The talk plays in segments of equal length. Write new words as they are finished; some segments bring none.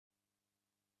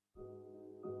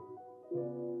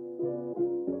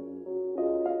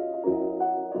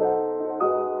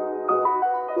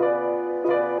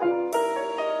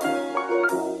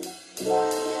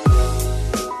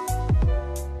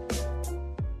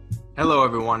Hello,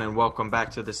 everyone, and welcome back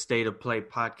to the State of Play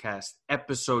podcast,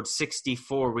 episode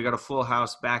 64. We got a full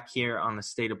house back here on the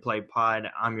State of Play pod.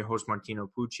 I'm your host, Martino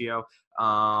Puccio.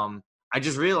 I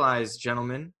just realized,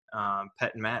 gentlemen,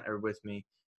 Pet and Matt are with me.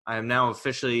 I am now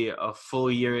officially a full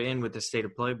year in with the State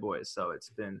of Play boys, so it's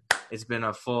been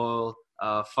a full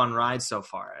fun ride so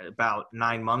far. About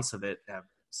 9 months of it have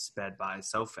sped by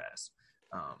so fast,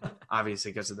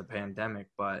 obviously because of the pandemic,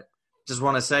 but just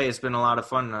want to say it's been a lot of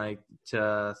fun. I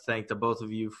to thank the both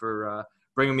of you for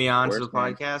bringing me on to the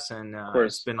podcast, and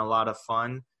it's been a lot of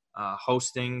fun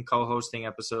co-hosting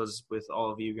episodes with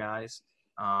all of you guys,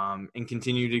 and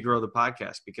continue to grow the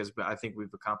podcast because I think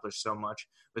we've accomplished so much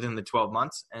within the 12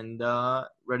 months and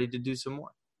ready to do some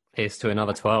more. Here's to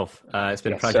another 12. It's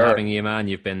been a pleasure having you, man.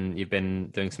 You've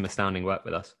been doing some astounding work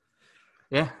with us.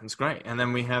 Yeah, it's great. And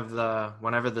then we have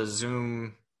whenever the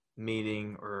Zoom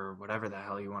meeting or whatever the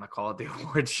hell you want to call it, the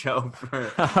award show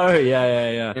for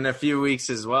in a few weeks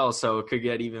as well, so it could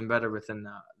get even better within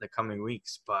the coming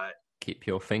weeks. But keep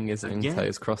your fingers and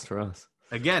toes crossed for us.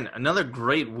 Again, another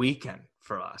great weekend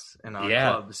for us in our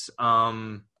clubs.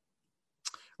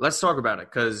 Let's talk about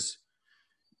it, because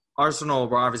Arsenal,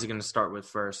 we're obviously going to start with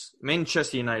first.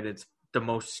 Manchester United's the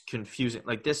most confusing.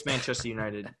 Like, this Manchester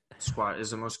United squad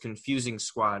is the most confusing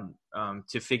squad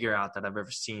to figure out that I've ever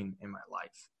seen in my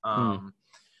life.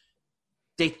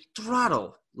 They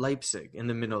throttle Leipzig in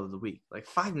the middle of the week, like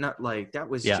 5-0. Like, that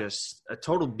was just a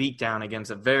total beatdown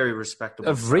against a very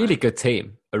respectable, really good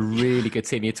team. A really good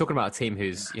team. You're talking about a team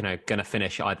who's going to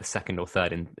finish either second or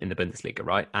third in the Bundesliga,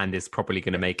 right? And is probably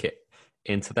going to make it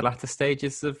into the latter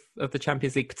stages of the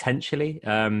Champions League, potentially,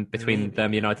 between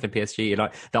them, United and PSG.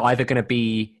 Like, they're either going to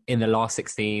be in the last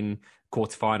 16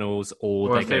 quarterfinals,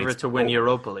 or they're favorite to win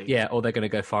Europa League. Yeah, or they're going to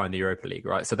go far in the Europa League,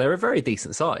 right? So they're a very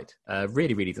decent side,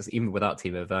 really, really does, even without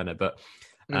Timo Werner. But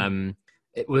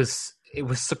it was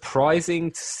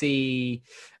surprising to see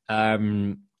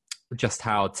just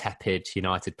how tepid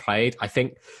United played. I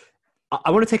think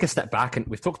I want to take a step back, and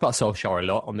we've talked about Solskjaer a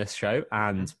lot on this show,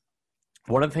 and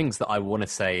one of the things that I want to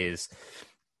say is,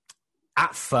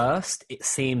 at first, it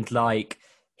seemed like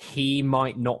he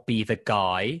might not be the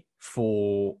guy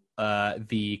for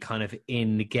the kind of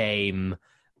in-game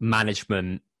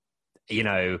management,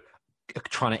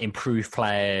 trying to improve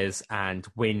players and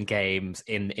win games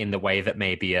in the way that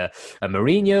maybe a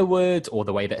Mourinho would, or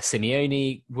the way that a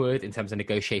Simeone would, in terms of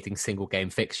negotiating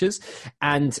single-game fixtures,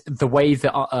 and the way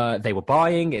that they were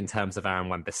buying in terms of Aaron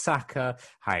Wan-Bissaka,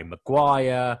 Harry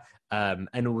Maguire,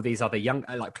 and all these other young,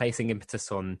 like placing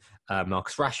impetus on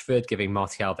Marcus Rashford, giving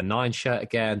Martial the 9 shirt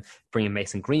again, bringing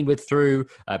Mason Greenwood through,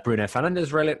 Bruno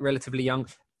Fernandes relatively young,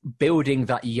 building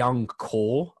that young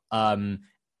core.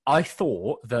 I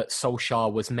thought that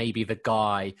Solskjaer was maybe the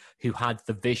guy who had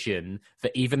the vision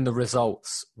that even the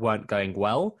results weren't going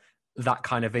well, that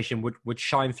kind of vision would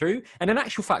shine through. And in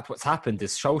actual fact, what's happened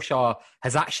is Solskjaer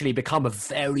has actually become a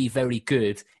very, very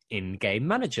good in-game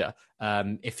manager.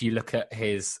 If you look at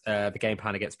his the game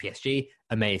plan against PSG,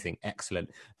 amazing, excellent.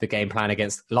 The game plan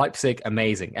against Leipzig,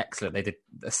 amazing, excellent. They did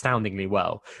astoundingly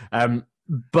well.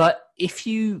 But if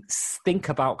you think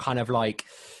about kind of like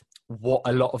what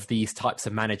a lot of these types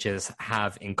of managers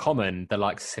have in common, the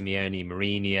likes of Simeone,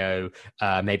 Mourinho,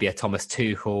 maybe a Thomas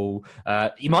Tuchel,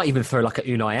 you might even throw like a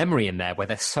Unai Emery in there, where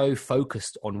they're so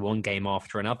focused on one game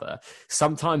after another.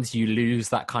 Sometimes you lose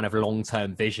that kind of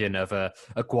long-term vision of a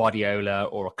Guardiola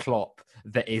or a Klopp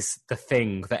that is the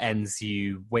thing that ends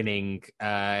you winning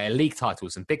league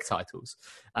titles and big titles.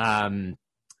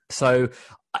 So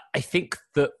I think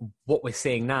that what we're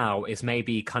seeing now is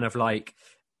maybe kind of like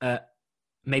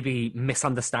maybe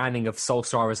misunderstanding of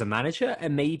Solskjaer as a manager,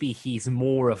 and maybe he's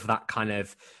more of that kind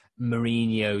of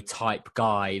Mourinho type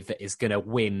guy that is going to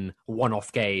win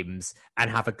one-off games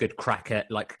and have a good crack at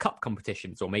like cup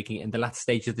competitions or making it in the latter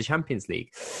stage of the Champions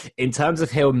League. In terms of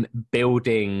him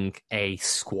building a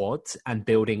squad and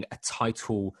building a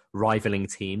title rivaling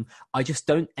team, I just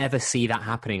don't ever see that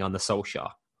happening under Solskjaer,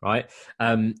 right?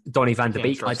 Donny van der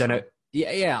Beek, I don't know.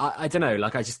 Yeah. I don't know.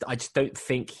 Like, I just don't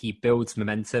think he builds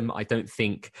momentum. I don't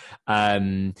think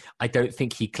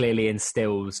he clearly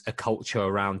instills a culture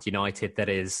around United that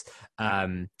is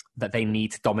that they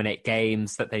need to dominate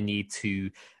games, that they need to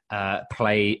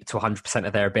play to 100%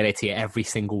 of their ability every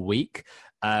single week.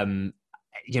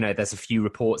 There's a few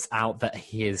reports out that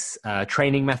his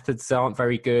training methods aren't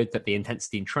very good, that the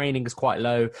intensity in training is quite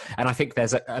low. And I think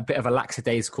there's a bit of a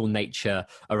lackadaisical nature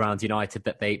around United,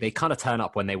 that they kind of turn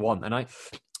up when they want. And I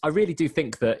really do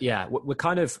think that, we're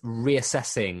kind of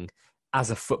reassessing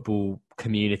as a football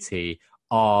community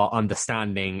our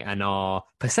understanding and our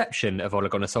perception of Ole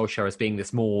Gunnar Solskjaer as being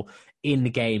this more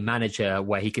in-game manager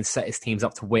where he can set his teams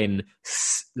up to win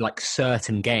like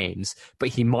certain games, but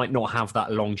he might not have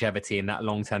that longevity and that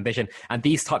long-term vision. And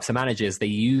these types of managers, they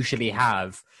usually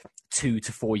have 2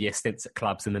 to 4 year stints at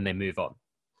clubs and then they move on.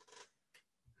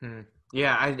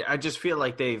 Yeah, I just feel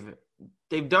like they've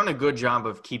done a good job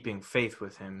of keeping faith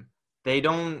with him.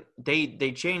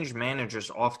 They change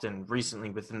managers often recently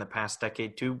within the past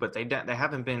decade too, but they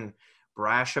haven't been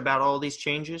brash about all these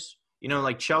changes. You know,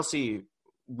 like Chelsea,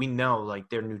 we know like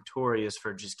they're notorious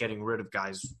for just getting rid of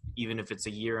guys, even if it's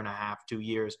a year and a half, 2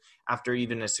 years after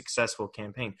even a successful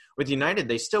campaign. With United,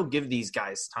 they still give these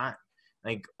guys time.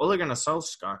 Like Ole Gunnar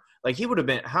Solskjaer, like he would have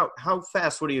been how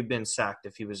fast would he have been sacked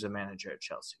if he was a manager at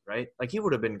Chelsea, right? Like he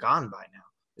would have been gone by now,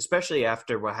 especially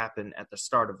after what happened at the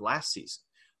start of last season.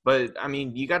 But I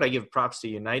mean, you got to give props to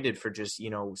United for just,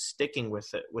 you know, sticking with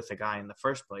the guy in the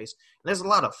first place. And there's a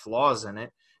lot of flaws in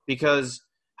it because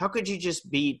how could you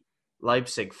just beat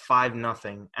Leipzig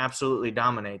 5-0, absolutely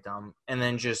dominate them, and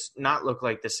then just not look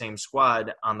like the same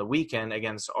squad on the weekend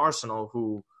against Arsenal,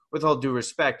 who, with all due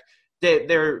respect,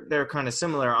 they're kind of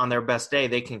similar. On their best day,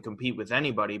 they can compete with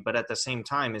anybody, but at the same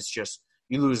time, it's just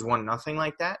you lose 1-0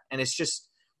 like that, and it's just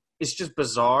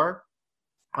bizarre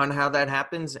on how that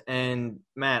happens. And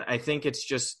Matt, I think it's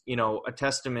just, you know, a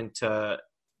testament to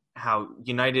how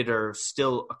United are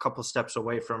still a couple steps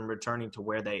away from returning to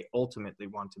where they ultimately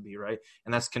want to be, right?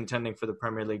 And that's contending for the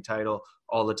Premier League title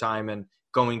all the time and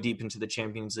going deep into the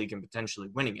Champions League and potentially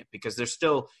winning it, because they're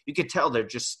still, you could tell they're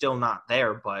just still not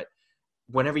there. But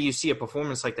whenever you see a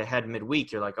performance like they had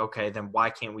midweek, you're like, okay, then why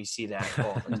can't we see that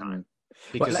all the time?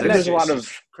 Because there's a lot of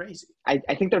crazy. I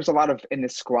think there's a lot of in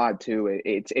this squad too.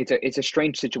 It's a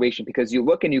strange situation because you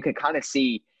look and you can kind of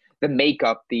see the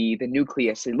makeup, the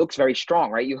nucleus. It looks very strong,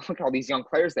 right? You look at all these young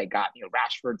players they got. You know,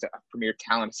 Rashford's a premier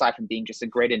talent aside from being just a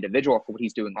great individual for what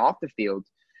he's doing off the field.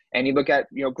 And you look at,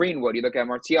 you know, Greenwood, you look at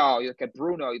Martial, you look at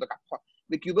Bruno, you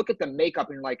look at the makeup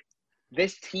and you're like,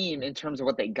 this team in terms of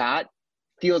what they got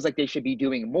feels like they should be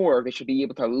doing more. They should be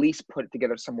able to at least put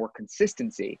together some more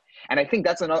consistency. And I think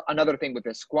that's another thing with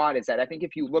this squad is that I think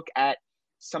if you look at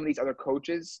some of these other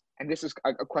coaches, and this is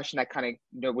a question that kind of,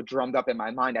 you know, drummed up in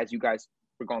my mind as you guys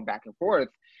were going back and forth,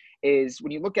 is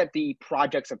when you look at the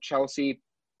projects of Chelsea,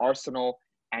 Arsenal,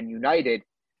 and United,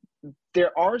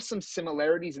 there are some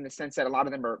similarities in the sense that a lot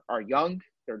of them are young.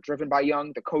 They're driven by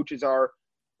young. The coaches are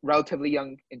relatively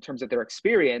young in terms of their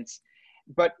experience.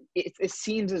 But it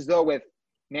seems as though with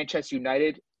Manchester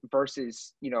United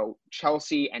versus, you know,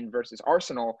 Chelsea and versus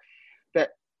Arsenal, that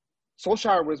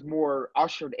Solskjaer was more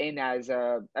ushered in as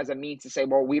a means to say,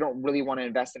 well, we don't really want to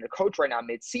invest in a coach right now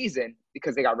mid-season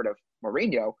because they got rid of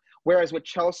Mourinho. Whereas with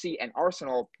Chelsea and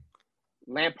Arsenal,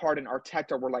 Lampard and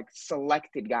Arteta were like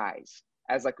selected guys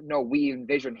as like, no, we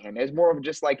envision him as more of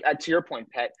just like, to your point,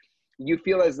 Pet, you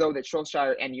feel as though that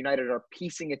Solskjaer and United are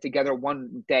piecing it together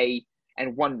one day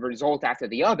and one result after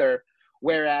the other.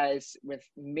 Whereas with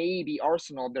maybe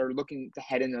Arsenal, they're looking to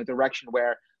head in a direction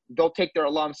where they'll take their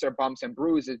lumps, their bumps and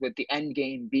bruises, with the end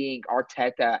game being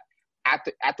Arteta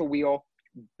at the wheel,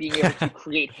 being able to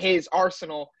create his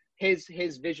Arsenal, his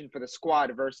vision for the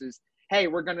squad versus, hey,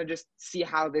 we're going to just see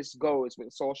how this goes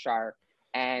with Solskjaer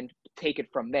and take it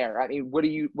from there. I mean, what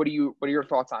are your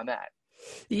thoughts on that?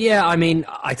 Yeah, I mean,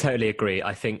 I totally agree.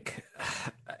 I think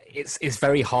it's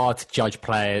very hard to judge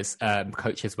players,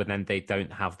 coaches, when then they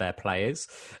don't have their players.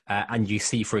 And you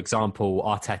see, for example,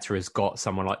 Arteta has got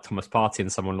someone like Thomas Partey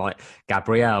and someone like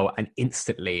Gabriel, and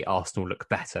instantly Arsenal look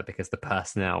better because the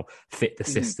personnel fit the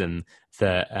system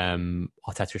that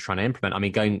Arteta was trying to implement. I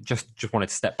mean, just wanted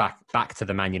to step back to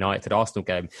the Man United Arsenal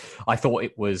game. I thought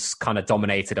it was kind of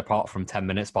dominated apart from 10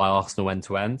 minutes by Arsenal end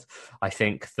to end. I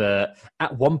think that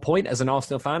at one point as an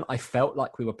Arsenal fan, I felt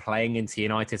like we were playing into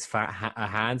United's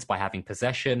hands by having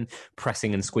possession,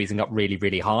 pressing and squeezing up really,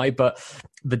 really high. But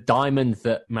the diamond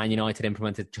that Man United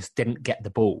implemented just didn't get the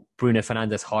ball. Bruno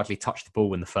Fernandes hardly touched the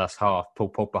ball in the first half.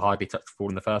 Paul Pogba hardly touched the ball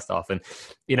in the first half. And,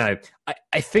 you know,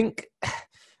 I think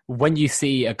when you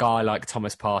see a guy like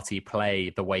Thomas Partey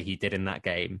play the way he did in that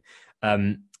game,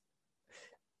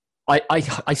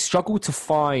 I struggle to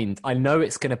find, I know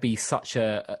it's going to be such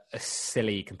a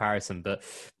silly comparison, but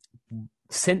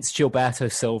since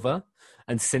Gilberto Silva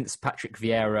and since Patrick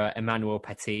Vieira, Emmanuel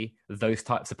Petit, those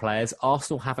types of players,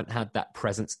 Arsenal haven't had that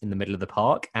presence in the middle of the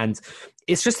park. And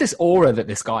it's just this aura that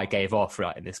this guy gave off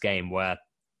right in this game where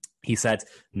he said,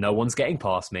 no one's getting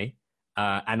past me.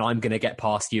 And I'm going to get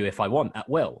past you if I want at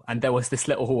will. And there was this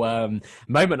little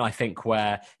moment, I think,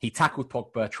 where he tackled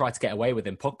Pogba, tried to get away with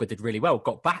him. Pogba did really well,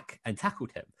 got back and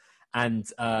tackled him. and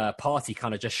Partey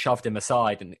kind of just shoved him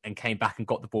aside and came back and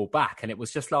got the ball back. And it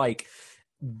was just like,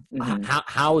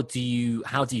 how do you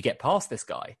get past this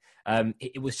guy?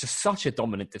 It was just such a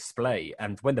dominant display.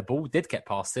 And when the ball did get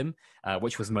past him,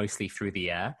 which was mostly through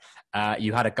the air,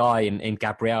 you had a guy in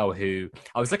Gabriel who,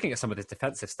 I was looking at some of his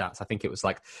defensive stats. I think it was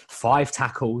like 5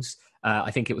 tackles.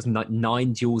 I think it was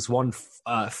 9 duels won,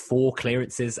 4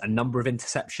 clearances, a number of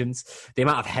interceptions. The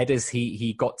amount of headers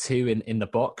he got to in the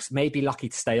box, maybe lucky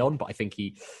to stay on, but I think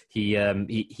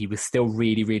he was still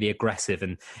really, really aggressive.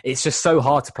 And it's just so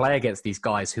hard to play against these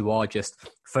guys who are just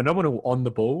phenomenal on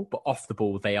the ball, but off the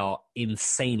ball, they are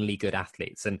insanely good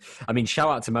athletes. And I mean, shout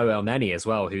out to Mo Elneny as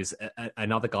well, who's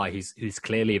another guy who's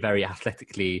clearly very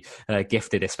athletically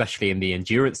gifted, especially in the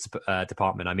endurance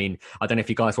department. I mean, I don't know if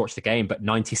you guys watched the game, but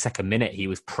 92nd minute, he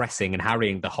was pressing and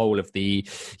harrying the whole of the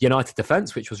United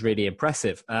defence, which was really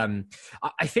impressive.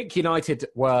 I think United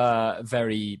were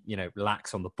very,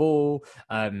 lax on the ball.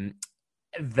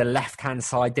 The left-hand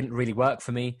side didn't really work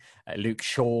for me. Luke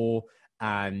Shaw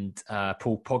and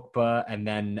Paul Pogba, and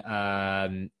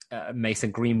then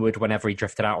Mason Greenwood whenever he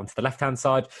drifted out onto the left-hand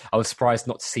side. I was surprised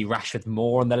not to see Rashford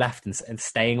more on the left and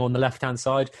staying on the left-hand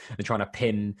side and trying to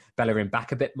pin Bellerin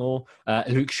back a bit more.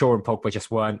 Luke Shaw and Pogba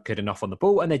just weren't good enough on the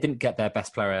ball, and they didn't get their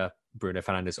best player, Bruno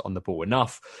Fernandes, on the ball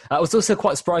enough. I was also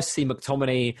quite surprised to see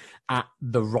McTominay at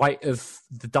the right of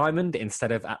the diamond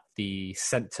instead of at the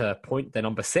centre point, the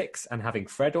number 6, and having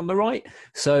Fred on the right.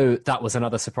 So that was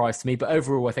another surprise to me. But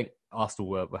overall, I think Arsenal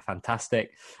were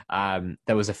fantastic.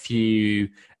 There was a few...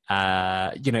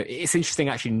 it's interesting,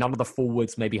 actually, none of the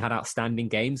forwards maybe had outstanding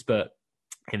games, but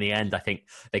in the end, I think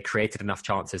they created enough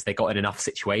chances. They got in enough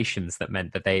situations that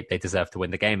meant that they deserved to win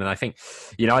the game. And I think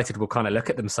United will kind of look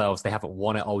at themselves. They haven't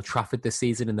won at Old Trafford this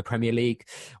season in the Premier League.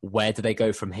 Where do they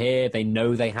go from here? They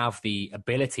know they have the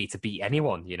ability to beat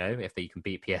anyone. If you can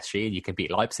beat PSG and you can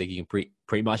beat Leipzig, you can beat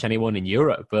pretty much anyone in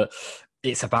Europe. But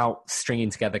it's about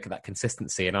stringing together that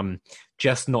consistency. And I'm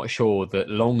just not sure that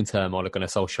long-term Ole Gunnar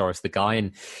Solskjaer is the guy.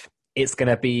 And it's going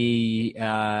to be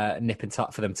nip and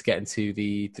tuck for them to get into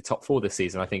the top 4 this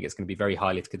season. I think it's going to be very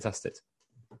highly contested.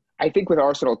 I think with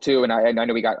Arsenal too, and I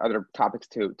know we got other topics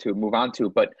to move on to,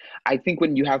 but I think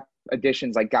when you have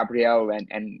additions like Gabriel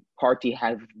and Partey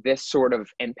have this sort of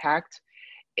impact,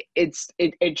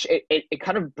 it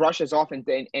kind of brushes off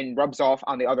and rubs off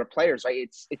on the other players, right?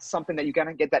 It's something that you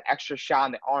gotta get that extra shot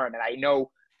in the arm. And I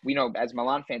know, as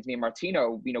Milan fans, me and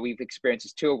Martino, we've experienced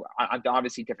this too on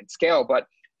obviously different scale, but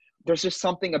there's just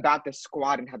something about the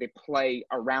squad and how they play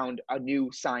around a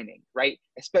new signing, right?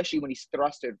 Especially when he's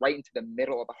thrusted right into the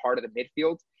middle of the heart of the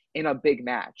midfield in a big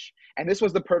match. And this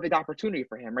was the perfect opportunity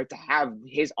for him, right? To have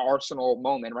his Arsenal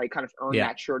moment, right? Kind of earn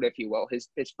that shirt, if you will, his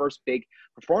first big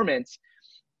performance.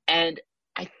 And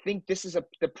I think this is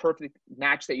the perfect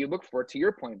match that you look for, to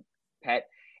your point, Pet.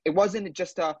 It wasn't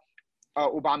just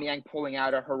Aubameyang pulling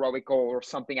out a heroic goal or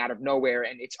something out of nowhere,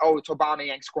 and it's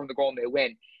Aubameyang scoring the goal and they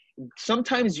win.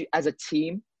 Sometimes you, as a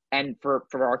team, and for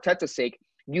Arteta's sake,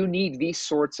 you need these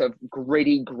sorts of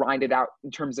gritty, grinded out in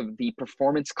terms of the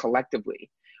performance collectively,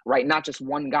 right? Not just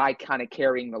one guy kind of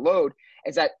carrying the load.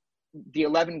 Is that the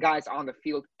 11 guys on the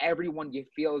field, everyone you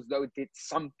feel as though did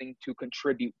something to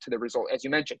contribute to the result. As you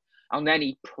mentioned,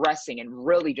 Elneny pressing and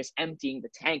really just emptying the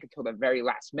tank until the very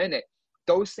last minute.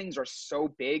 Those things are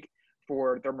so big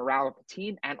for the morale of the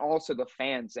team and also the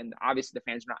fans. And obviously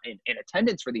the fans are not in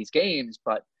attendance for these games,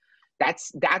 but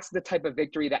that's the type of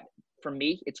victory that, for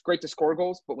me, it's great to score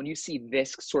goals, but when you see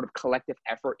this sort of collective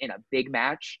effort in a big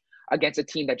match against a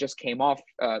team that just came off,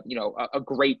 a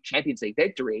great Champions League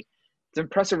victory, it's an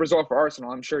impressive result for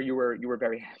Arsenal. I'm sure you were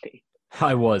very happy.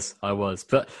 I was.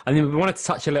 But I mean, we wanted to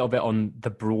touch a little bit on the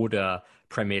broader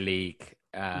Premier League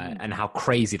and how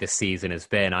crazy this season has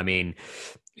been. I mean,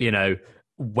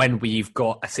 when we've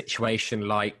got a situation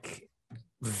like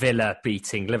Villa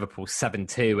beating Liverpool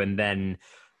 7-2 and then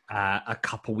a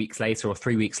couple weeks later or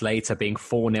 3 weeks later being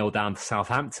 4-0 down to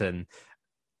Southampton,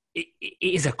 it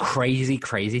is a crazy,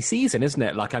 crazy season, isn't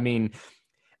it? Like, I mean,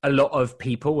 a lot of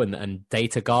people and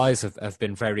data guys have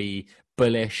been very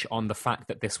bullish on the fact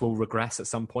that this will regress at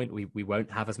some point. We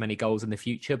won't have as many goals in the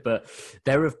future, but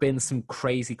there have been some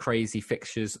crazy, crazy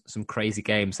fixtures, some crazy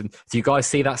games. And do you guys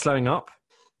see that slowing up?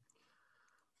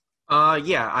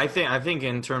 Yeah, I think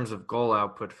in terms of goal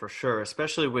output for sure,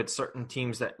 especially with certain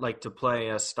teams that like to play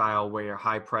a style where you're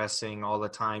high pressing all the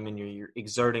time and you're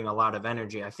exerting a lot of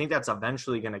energy. I think that's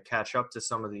eventually going to catch up to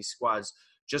some of these squads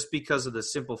just because of the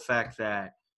simple fact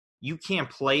that you can't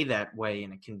play that way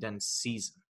in a condensed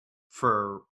season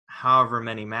for however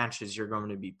many matches you're going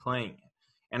to be playing.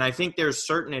 And I think there's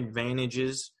certain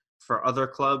advantages for other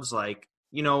clubs like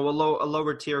you know, a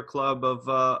lower tier club of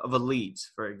a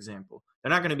Leeds, for example. They're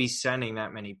not going to be sending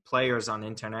that many players on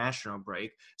international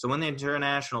break. So when the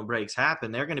international breaks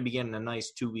happen, they're going to be getting a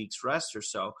nice 2 weeks rest or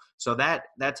so. So that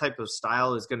type of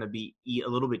style is going to be a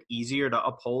little bit easier to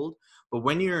uphold. But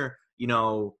when you're, you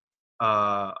know,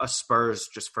 a Spurs,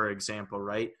 just for example,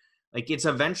 right? Like it's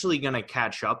eventually going to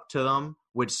catch up to them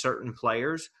with certain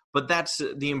players, but that's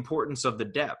the importance of the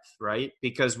depth, right?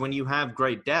 Because when you have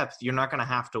great depth, you're not going to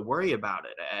have to worry about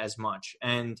it as much.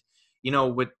 And, you know,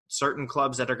 with certain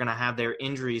clubs that are going to have their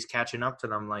injuries catching up to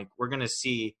them, like we're going to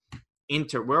see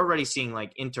we're already seeing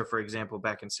like Inter, for example,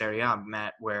 back in Serie A,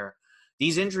 Matt, where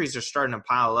these injuries are starting to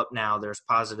pile up now. There's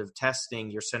positive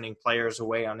testing. You're sending players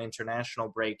away on international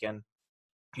break, and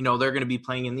you know, they're going to be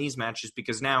playing in these matches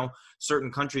because now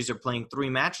certain countries are playing 3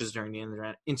 matches during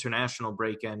the international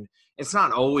break. And it's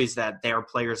not always that their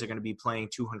players are going to be playing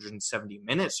 270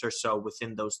 minutes or so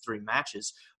within those 3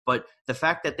 matches. But the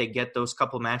fact that they get those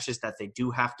couple matches that they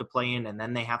do have to play in, and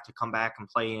then they have to come back and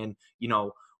play in, you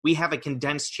know, we have a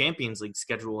condensed Champions League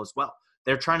schedule as well.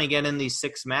 They're trying to get in these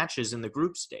 6 matches in the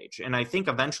group stage. And I think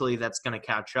eventually that's going to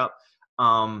catch up.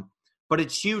 But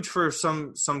it's huge for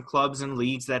some clubs and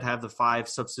leagues that have the 5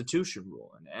 substitution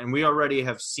rule. And we already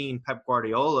have seen Pep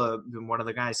Guardiola, one of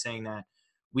the guys, saying that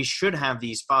we should have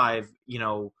these 5, you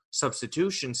know,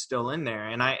 substitutions still in there.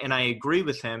 And I agree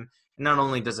with him. And not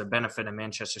only does it benefit in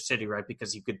Manchester City, right,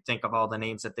 because you could think of all the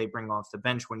names that they bring off the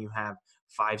bench when you have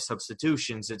 5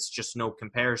 substitutions. It's just no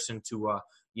comparison to,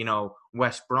 you know,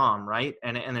 West Brom, right?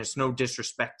 And there's no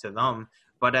disrespect to them.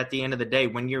 But at the end of the day,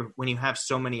 when you have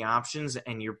so many options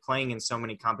and you're playing in so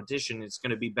many competition, it's going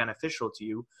to be beneficial to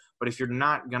you. But if you're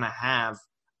not going to have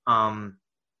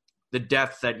the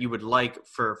depth that you would like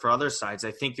for other sides,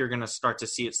 I think you're going to start to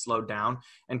see it slow down.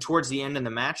 And towards the end of the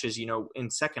matches, you know,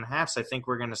 in second halves, I think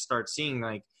we're going to start seeing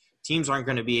like teams aren't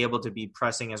going to be able to be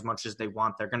pressing as much as they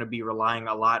want. They're going to be relying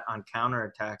a lot on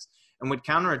counterattacks. And with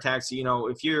counterattacks, you know,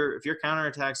 if your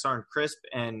counterattacks aren't crisp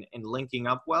and linking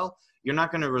up well, you're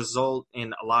not going to result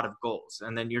in a lot of goals.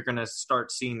 And then you're going to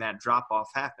start seeing that drop-off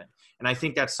happen. And I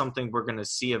think that's something we're going to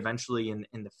see eventually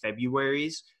in the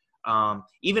Februaries.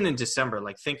 Even in December,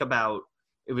 like think about,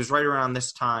 it was right around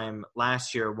this time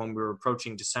last year when we were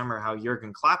approaching December, how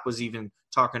Jurgen Klopp was even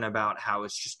talking about how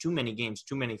it's just too many games,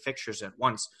 too many fixtures at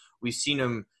once. We've seen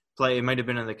him play, it might have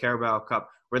been in the Carabao Cup,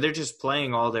 where they're just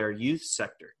playing all their youth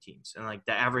sector teams. And like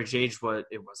the average age,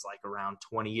 it was like around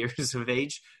 20 years of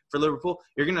age for Liverpool.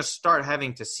 You're going to start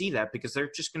having to see that because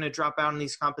they're just going to drop out in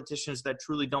these competitions that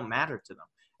truly don't matter to them.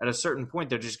 At a certain point,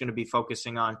 they're just going to be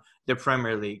focusing on the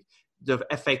Premier League, the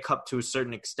FA Cup to a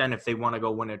certain extent if they want to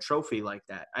go win a trophy like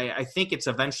that. I think it's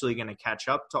eventually going to catch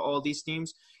up to all these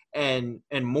teams, and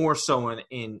more so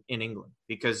in England,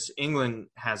 because England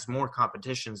has more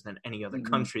competitions than any other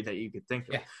country that you could think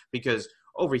of. Yeah. Because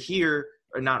in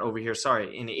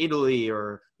Italy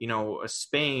or, you know,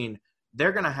 Spain,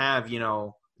 they're going to have, you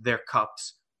know, their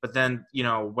cups, but then, you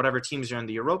know, whatever teams are in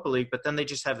the Europa League, but then they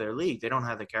just have their league. They don't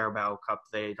have the Carabao Cup.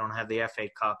 They don't have the FA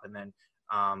Cup. And then,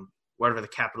 whatever the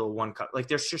Capital One Cup. Like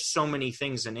there's just so many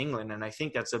things in England, and I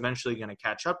think that's eventually going to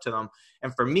catch up to them.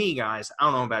 And for me, guys, I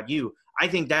don't know about you, I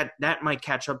think that might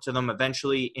catch up to them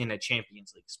eventually in a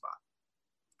Champions League spot,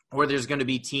 where there's going to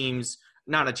be teams,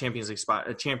 not a Champions League spot,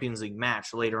 a Champions League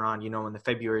match later on, you know, in the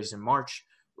Februarys and March.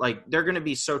 Like they're going to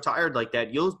be so tired like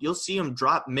that. You'll see them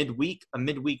drop a midweek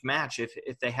match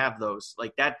if they have those.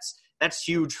 Like that's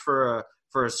huge for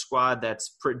a squad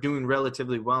that's doing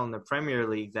relatively well in the Premier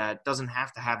League that doesn't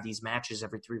have to have these matches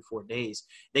every 3 or 4 days.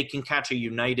 They can catch a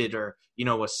United or, you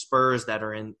know, a Spurs that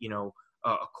are in, you know,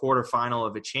 a quarterfinal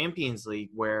of a Champions League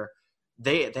where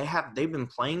they've been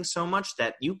playing so much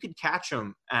that you could catch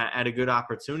them at a good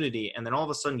opportunity. And then all of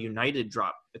a sudden United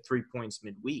drop 3 points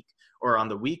midweek or on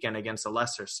the weekend against a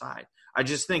lesser side. I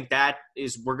just think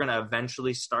we're going to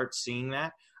eventually start seeing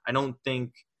that. I don't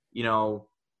think, you know,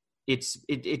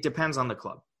 it depends on the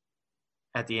club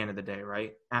at the end of the day,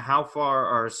 right? And how far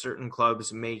are certain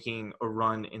clubs making a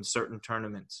run in certain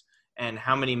tournaments, and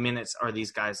how many minutes are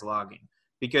these guys logging?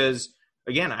 Because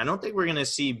again, I don't think we're going to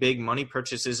see big money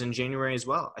purchases in January as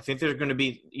well. I think there's going to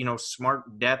be, you know,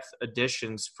 smart depth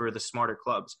additions for the smarter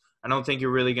clubs. I don't think you're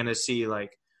really going to see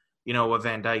like, you know, a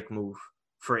Van Dijk move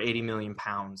for 80 million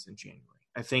pounds in January.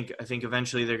 I think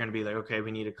eventually they're going to be like, okay,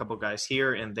 we need a couple guys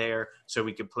here and there so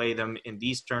we could play them in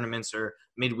these tournaments or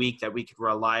midweek that we could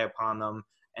rely upon them.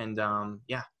 And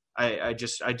I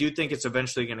do think it's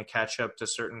eventually going to catch up to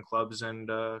certain clubs and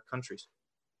countries.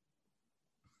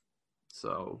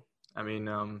 So, I mean,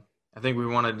 I think we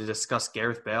wanted to discuss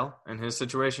Gareth Bale and his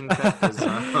situation. Because,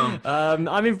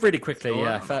 I mean, really quickly, Sure.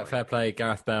 yeah, fair play.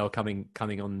 Gareth Bale coming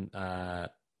on,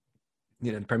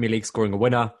 the Premier League, scoring a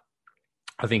winner.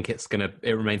 I think it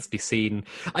remains to be seen.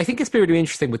 I think it's been really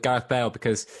interesting with Gareth Bale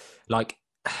because, like,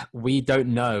 we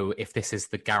don't know if this is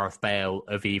the Gareth Bale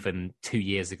of even 2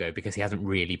 years ago because he hasn't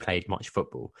really played much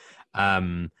football.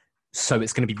 So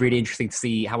it's going to be really interesting to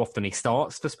see how often he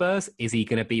starts for Spurs. Is he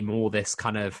going to be more this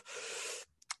kind of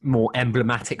more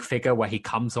emblematic figure where he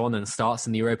comes on and starts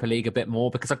in the Europa League a bit more?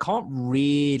 Because I can't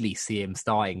really see him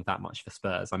starting that much for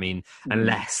Spurs. I mean,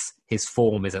 unless his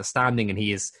form is outstanding and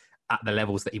he is at the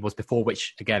levels that he was before,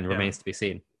 which again remains to be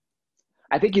seen.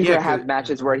 I think he's going to have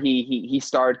matches where he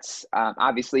starts,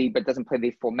 obviously, but doesn't play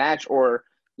the full match. Or,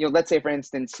 let's say, for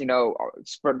instance,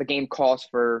 the game calls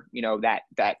for,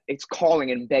 that it's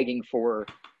calling and begging for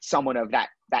someone of that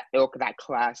ilk, that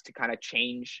class to kind of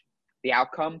change the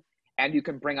outcome. And you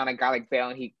can bring on a guy like Bale,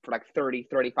 and he for like 30,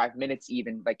 35 minutes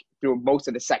even, like through most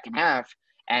of the second half.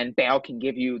 And Bale can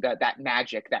give you that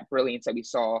magic, that brilliance that we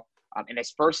saw in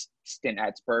his first stint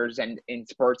at Spurs, and in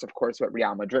Spurs, of course, with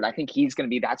Real Madrid. I think he's going to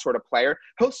be that sort of player.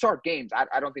 He'll start games.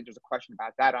 I don't think there's a question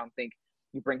about that. I don't think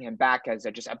you bring him back as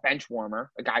just a bench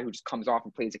warmer, a guy who just comes off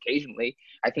and plays occasionally.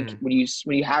 I think when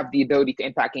you have the ability to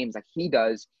impact games like he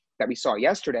does, that we saw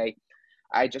yesterday,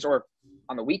 or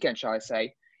on the weekend, shall I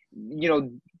say,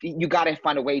 you got to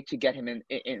find a way to get him in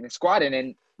the squad. And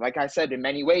then, like I said, in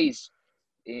many ways,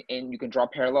 and you can draw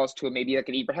parallels to maybe like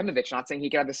an Ibrahimovic. Not saying he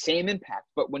can have the same impact,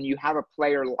 but when you have a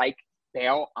player like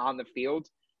Bale on the field,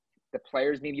 the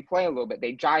players maybe play a little bit.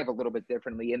 They jive a little bit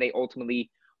differently, and they ultimately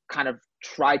kind of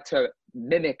try to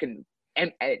mimic and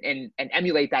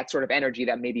emulate that sort of energy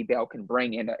that maybe Bale can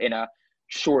bring in a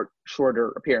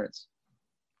shorter appearance.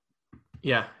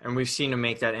 Yeah, and we've seen him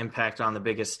make that impact on the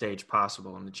biggest stage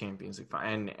possible in the Champions League.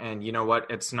 And you know what?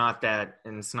 It's not that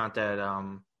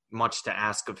much to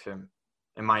ask of him,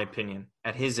 in my opinion,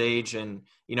 at his age. And,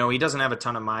 he doesn't have a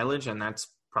ton of mileage, and that's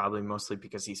probably mostly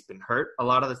because he's been hurt a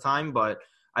lot of the time. But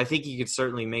I think he could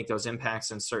certainly make those impacts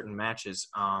in certain matches.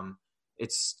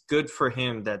 It's good for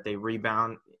him that they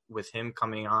rebound with him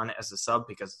coming on as a sub,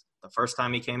 because the first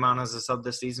time he came on as a sub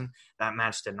this season, that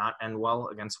match did not end well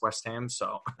against West Ham.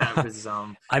 So that was,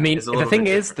 I mean, the thing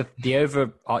is, the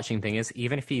overarching thing is,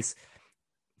 even if he's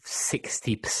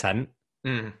 60%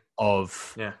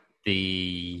 of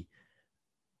the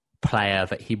player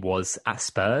that he was at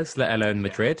Spurs, let alone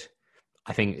Madrid,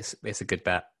 I think it's a good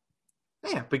bet.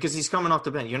 Yeah, because he's coming off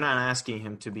the bench. You're not asking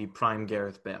him to be prime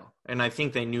Gareth Bale. And I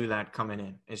think they knew that coming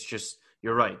in. It's just,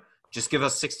 you're right. Just give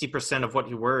us 60% of what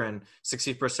you were, and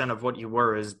 60% of what you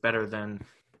were is better than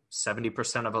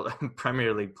 70% of a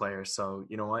Premier League player. So,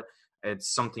 you know what?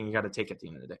 It's something you got to take at the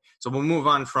end of the day. So we'll move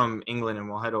on from England and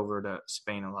we'll head over to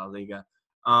Spain and La Liga.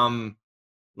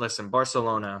 Listen,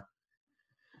 Barcelona,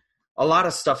 a lot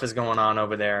of stuff is going on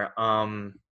over there.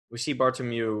 We see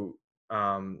Bartomeu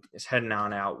is heading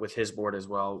on out with his board as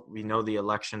well. We know the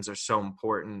elections are so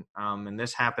important. And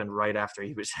this happened right after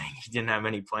he was saying he didn't have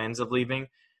any plans of leaving.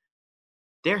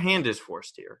 Their hand is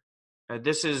forced here.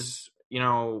 This is,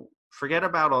 forget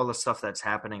about all the stuff that's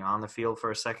happening on the field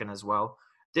for a second as well.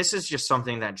 This is just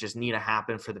something that just need to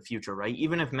happen for the future, right?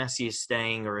 Even if Messi is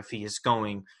staying or if he is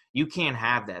going, you can't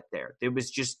have that there. There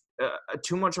was just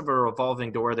too much of a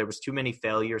revolving door. There was too many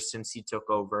failures since he took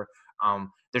over.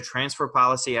 The transfer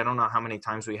policy, I don't know how many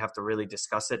times we have to really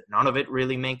discuss it. None of it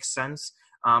really makes sense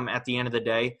at the end of the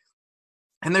day.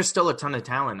 And there's still a ton of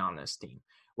talent on this team,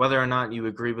 whether or not you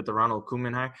agree with the Ronald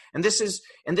Koeman hire. And this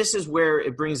is where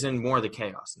it brings in more of the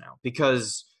chaos now,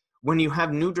 because when you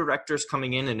have new directors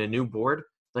coming in and a new board,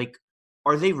 like,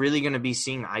 are they really going to be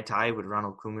seeing eye to eye with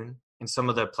Ronald Koeman and some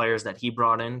of the players that he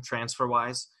brought in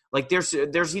transfer-wise? Like, there's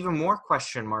even more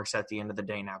question marks at the end of the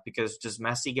day now, because does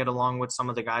Messi get along with some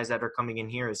of the guys that are coming in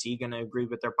here? Is he going to agree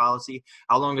with their policy?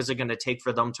 How long is it going to take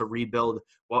for them to rebuild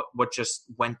what just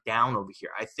went down over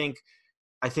here? I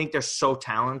think they're so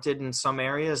talented in some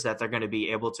areas that they're going to be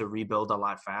able to rebuild a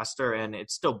lot faster. And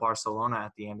it's still Barcelona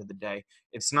at the end of the day.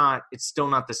 It's still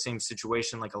not the same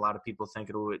situation like a lot of people think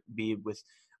it would be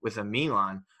with a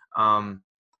Milan.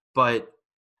 But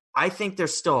I think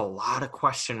there's still a lot of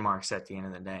question marks at the end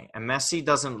of the day. And Messi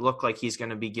doesn't look like he's going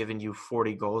to be giving you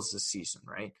 40 goals this season,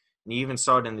 right? And you even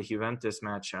saw it in the Juventus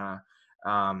match.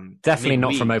 Definitely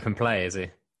not from open play, is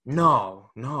he?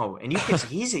 No. And you can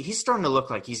see he's starting to look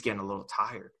like he's getting a little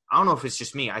tired. I don't know if it's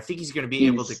just me. I think he's going to be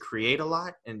able to create a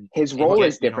lot. And his role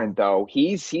is different, though.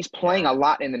 He's playing a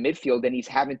lot in the midfield, and he's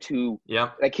having to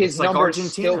like his numbers like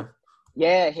still.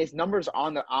 Yeah, his numbers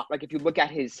on the like if you look at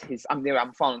his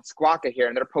I'm following Squawka here,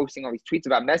 and they're posting all these tweets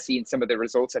about Messi and some of the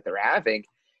results that they're having,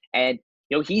 And,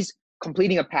 he's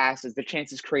completing a passes, the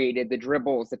chances created, the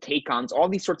dribbles, the take-ons, all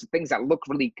these sorts of things that look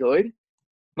really good,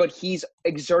 but he's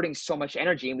exerting so much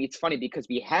energy. And it's funny because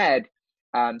we had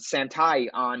Santai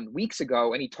on weeks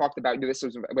ago, and he talked about, this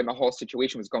was when the whole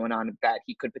situation was going on, that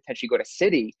he could potentially go to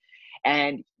City.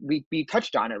 And we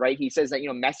touched on it, right? He says that,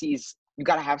 Messi's, you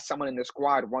got to have someone in the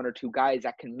squad, one or two guys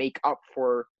that can make up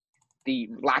for the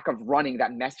lack of running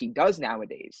that Messi does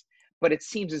nowadays. But it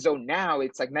seems as though now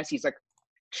it's like Messi's like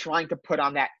trying to put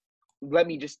on that, let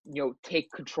me just,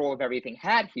 take control of everything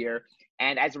had here.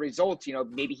 And as a result,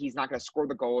 maybe he's not going to score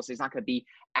the goals. He's not going to be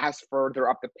as further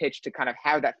up the pitch to kind of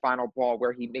have that final ball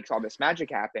where he makes all this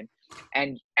magic happen.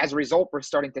 And as a result, we're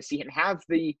starting to see him have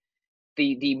the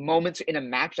moments in a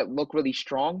match that look really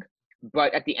strong,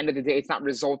 but at the end of the day, it's not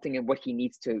resulting in what it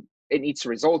needs to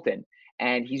result in.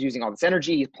 And he's using all this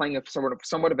energy. He's playing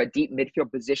somewhat of a deep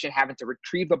midfield position, having to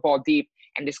retrieve the ball deep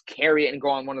and just carry it and go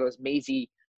on one of those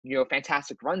mazy,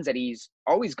 fantastic runs that he's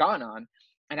always gone on.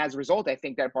 And as a result, I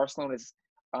think that Barcelona's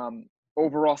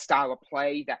overall style of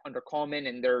play, that under Koeman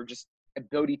and their just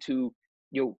ability to,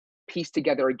 piece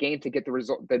together a game to get the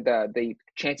result, the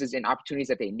chances and opportunities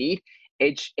that they need,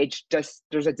 it's just,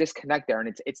 there's a disconnect there,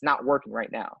 and it's not working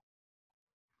right now.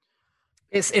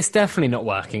 It's definitely not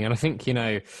working, and I think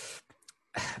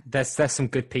there's some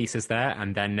good pieces there,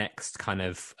 and their next kind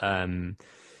of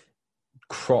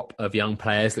crop of young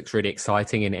players looks really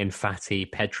exciting. In Fati,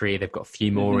 Pedri, they've got a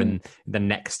few more, and the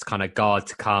next kind of guard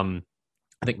to come.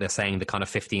 I think they're saying the kind of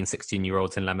 15,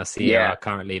 16-year-olds in La Masia are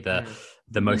currently the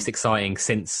most exciting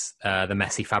since the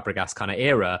Messi Fabregas kind of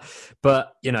era.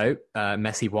 But,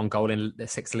 Messi 1 goal in the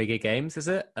 6 Liga games, is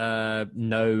it?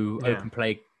 No open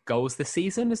play goals this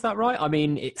season, is that right? I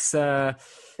mean, it's no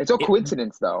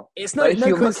coincidence, though. It's not. If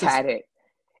you look at it,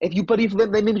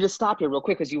 let me just stop here real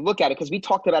quick, because you look at it, because we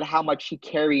talked about how much he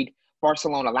carried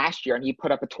Barcelona last year, and he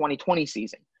put up a 2020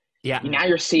 season. Yeah. Now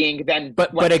you're seeing then,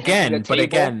 but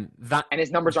again, that and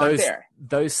his numbers aren't there.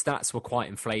 Those stats were quite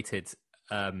inflated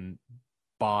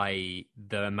by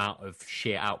the amount of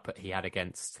sheer output he had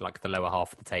against like the lower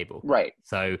half of the table. Right.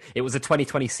 So it was a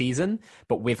 2020 season,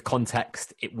 but with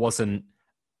context, it wasn't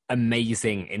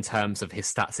amazing in terms of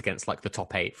his stats against like the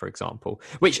top 8, for example,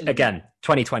 which again,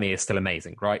 2020 is still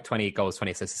amazing, right? 20 goals,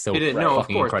 20 assists is still of course,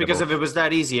 incredible. Because if it was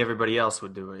that easy, everybody else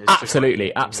would do it. It's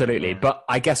absolutely. Yeah. But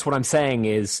I guess what I'm saying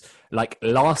is, like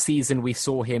last season, we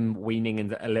saw him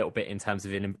weaning a little bit in terms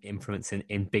of influence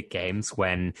in big games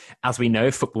when, as we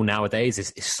know, football nowadays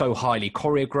is so highly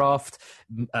choreographed.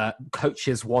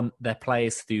 Coaches want their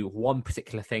players to do one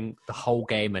particular thing the whole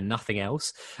game and nothing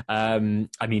else. I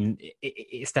mean,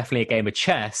 it's definitely a game of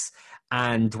chess.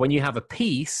 And when you have a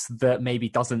piece that maybe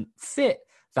doesn't fit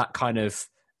that kind of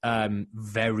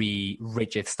very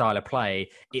rigid style of play,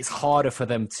 it's harder for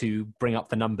them to bring up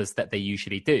the numbers that they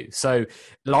usually do. So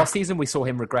last season we saw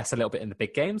him regress a little bit in the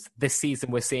big games. This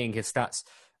season we're seeing his stats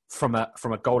from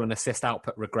a goal and assist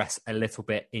output regress a little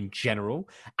bit in general,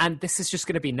 and this is just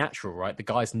going to be natural, right? The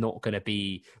guy's not going to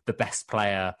be the best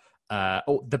player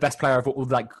or the best player of all,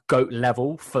 like GOAT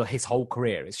level for his whole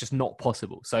career. It's just not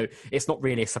possible. So it's not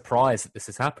really a surprise that this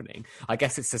is happening. I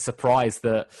guess it's a surprise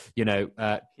that,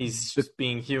 he's just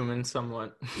being human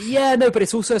somewhat. Yeah, no, but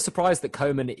it's also a surprise that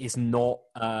Koeman is not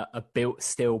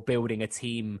still building a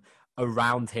team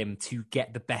around him to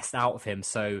get the best out of him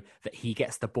so that he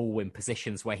gets the ball in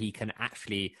positions where he can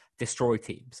actually destroy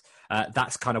teams.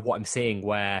 That's kind of what I'm seeing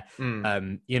where,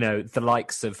 the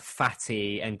likes of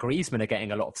Fati and Griezmann are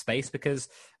getting a lot of space because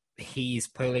he's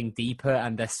pulling deeper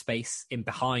and there's space in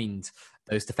behind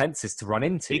those defenses to run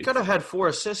into. He could have had 4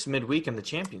 assists midweek in the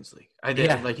Champions League.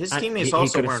 Like his teammates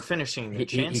also weren't finishing the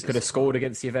chances. He could have scored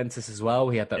against Juventus as well.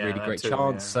 He had that really great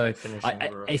chance. Yeah. So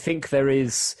I think there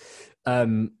is...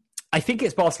 I think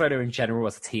it's Barcelona in general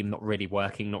as a team not really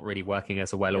working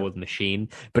as a well-oiled machine,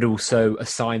 but also a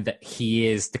sign that he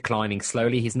is declining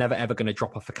slowly. He's never, ever going to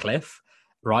drop off a cliff,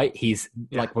 right?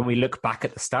 Like when we look back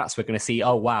at the stats, we're going to see,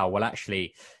 oh, wow, well,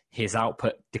 actually, his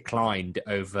output declined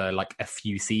over like a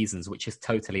few seasons, which is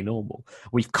totally normal.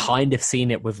 We've kind of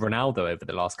seen it with Ronaldo over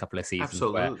the last couple of seasons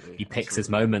where he picks his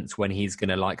moments when he's going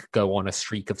to like go on a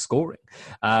streak of scoring.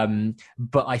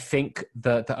 But I think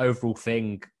the overall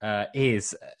thing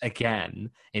is,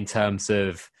 again, in terms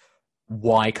of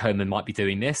why Koeman might be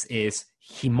doing this, is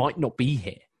he might not be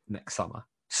here next summer.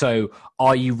 So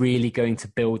are you really going to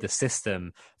build a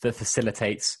system that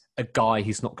facilitates a guy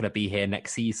who's not going to be here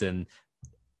next season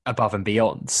above and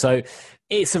beyond? So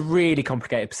it's a really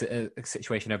complicated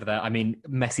situation over there. I mean,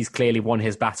 Messi's clearly won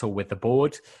his battle with the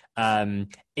board.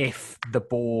 If the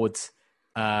board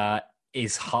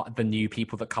the new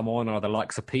people that come on are the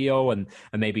likes of Pio and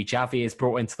maybe Javi is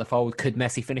brought into the fold. Could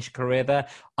Messi finish a career there?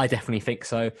 I definitely think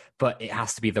so, but it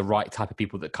has to be the right type of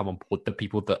people that come on board, the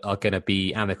people that are going to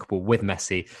be amicable with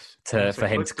Messi for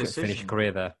him to finish a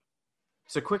career there.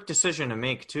 It's a quick decision to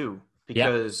make too,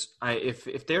 because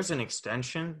if there's an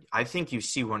extension, I think you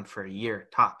see one for a year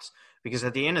tops, because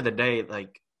at the end of the day,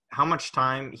 like, how much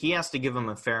time he has to give them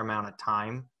a fair amount of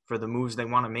time for the moves they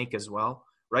want to make as well,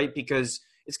 right? Because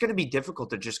it's going to be difficult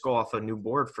to just go off a new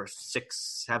board for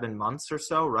 6-7 months or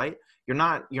so, right? You're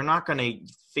not going to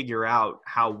figure out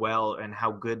how well and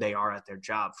how good they are at their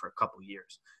job for a couple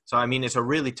years. So, I mean, it's a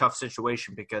really tough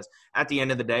situation, because at the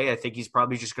end of the day, I think he's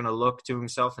probably just going to look to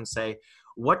himself and say,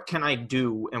 what can I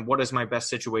do, and what is my best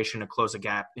situation to close a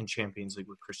gap in Champions League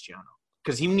with Cristiano?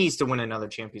 Because he needs to win another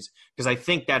Champions, because I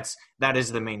think that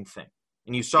is the main thing.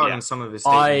 And you saw it in some of his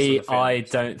statements. I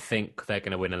don't think they're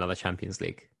going to win another Champions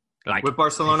League. Like, with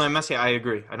Barcelona and Messi, I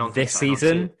agree. I don't this think so.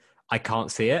 season. I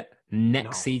can't see it.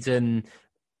 Next season,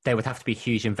 there would have to be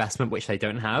huge investment, which they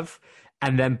don't have.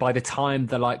 And then by the time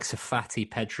the likes of Fati,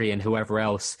 Pedri, and whoever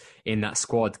else in that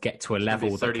squad get to a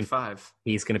level 35,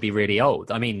 he's going to be really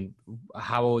old. I mean,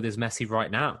 how old is Messi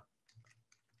right now?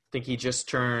 I think he just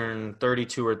turned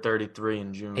 32 or 33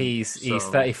 in June. He's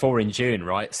 34 in June,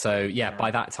 right? So,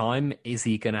 by that time, is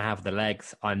he going to have the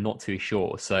legs? I'm not too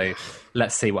sure. So,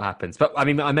 let's see what happens. But, I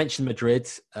mean, I mentioned Madrid.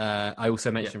 I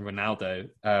also mentioned Ronaldo.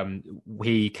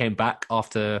 He came back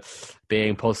after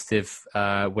being positive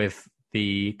with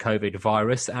the COVID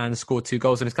virus and scored 2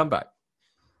 goals in his comeback.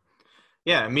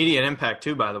 Yeah, immediate impact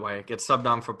too, by the way. Gets subbed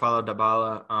on for Paulo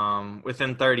Dybala.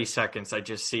 Within 30 seconds, I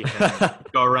just see him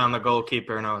go around the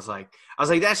goalkeeper, and I was like,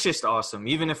 that's just awesome.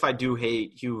 Even if I do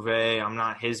hate Juve, I'm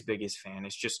not his biggest fan.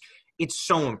 It's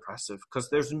so impressive, because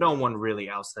there's no one really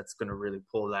else that's going to really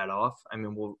pull that off. I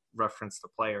mean, we'll reference the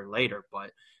player later,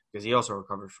 but because he also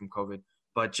recovered from COVID.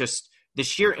 But just the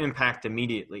sheer impact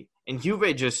immediately. And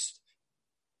Juve just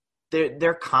 –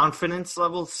 their confidence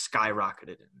level skyrocketed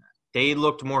in that. They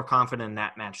looked more confident in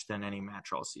that match than any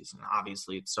match all season.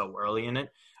 Obviously, it's so early in it.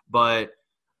 But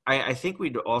I think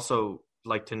we'd also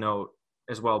like to note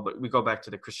as well, but we go back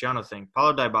to the Cristiano thing,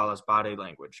 Paulo Dybala's body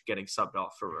language getting subbed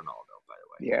off for Ronaldo, by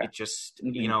the way. Yeah. It just,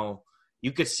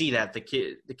 you could see that. The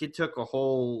kid took a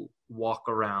whole walk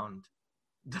around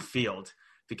the field,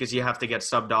 because you have to get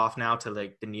subbed off now to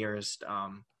like the nearest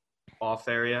off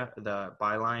area, the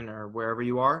byline or wherever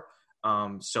you are.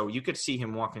 So you could see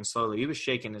him walking slowly. He was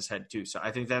shaking his head too. So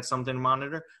I think that's something to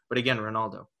monitor. But again,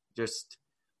 Ronaldo,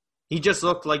 he just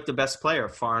looked like the best player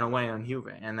far and away on Juve.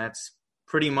 And that's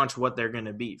pretty much what they're going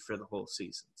to be for the whole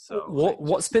season. So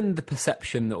what's been the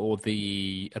perception or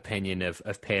the opinion of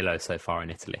Pirlo so far in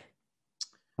Italy?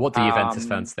 What do Juventus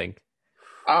fans think?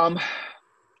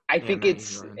 I think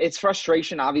it's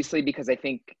frustration, obviously, because I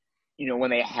think, when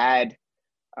they had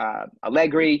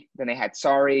Allegri, then they had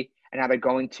Sarri, and now they're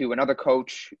going to another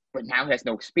coach, but now has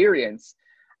no experience.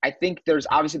 I think there's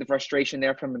obviously the frustration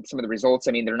there from some of the results.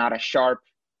 I mean, they're not as sharp.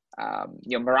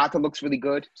 Morata looks really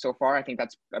good so far. I think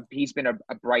he's been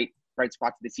a bright spot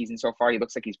to the season so far. He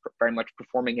looks like he's very much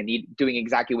performing and doing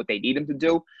exactly what they need him to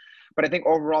do. But I think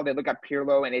overall they look at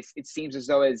Pirlo, and it seems as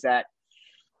though is that,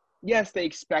 yes, they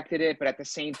expected it, but at the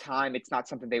same time, it's not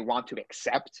something they want to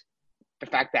accept. The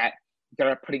fact that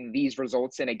they're putting these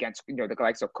results in against, the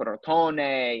likes of Crotone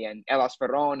and Hellas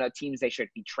Verona, teams they should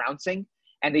be trouncing,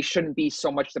 and they shouldn't be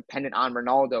so much dependent on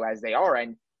Ronaldo as they are.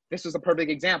 And this was a perfect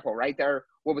example, right? They're,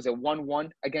 1-1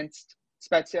 against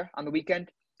Spezia on the weekend,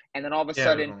 and then all of a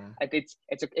sudden,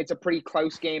 it's a pretty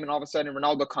close game, and all of a sudden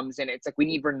Ronaldo comes in. It's like we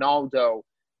need Ronaldo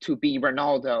to be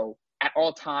Ronaldo at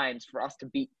all times for us to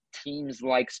beat teams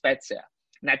like Spezia.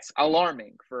 And that's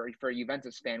alarming for a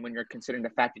Juventus fan when you're considering the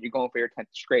fact that you're going for your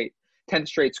 10th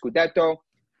straight Scudetto.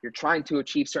 You're trying to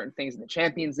achieve certain things in the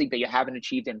Champions League that you haven't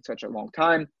achieved in such a long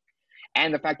time.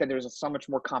 And the fact that there's so much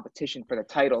more competition for the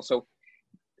title. So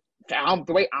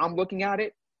the way I'm looking at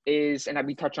it is, and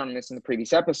we touched on this in the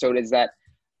previous episode, is that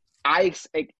I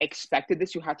expected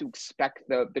this. You have to expect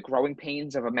the growing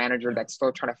pains of a manager that's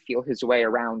still trying to feel his way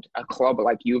around a club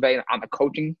like Juve on the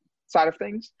coaching side of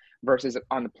things versus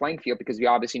on the playing field, because we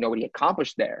obviously know what he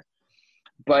accomplished there.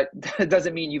 But that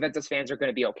doesn't mean Juventus fans are going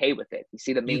to be okay with it. You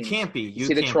see the memes. You can't be. You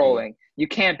see the trolling. You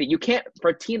can't be. You can't, for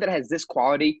a team that has this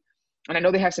quality, and I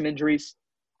know they have some injuries.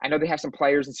 I know they have some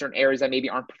players in certain areas that maybe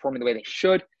aren't performing the way they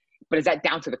should. But is that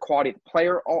down to the quality of the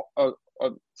player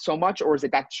so much, or is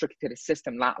it that restricted to the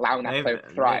system not allowing that player to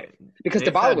thrive? Because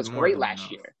Dybala was great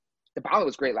last year. Dybala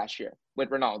was great last year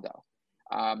with Ronaldo.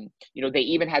 They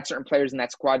even had certain players in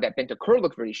that squad that Bentancur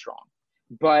looked very strong.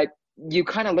 But you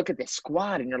kind of look at the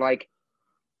squad and you're like,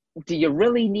 do you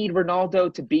really need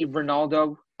Ronaldo to beat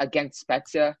Ronaldo against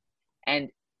Spezia? And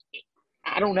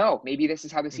I don't know. Maybe this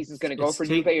is how the season's going to go for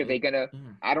Juve. Are they going to?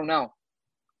 I don't know.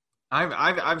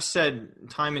 I've said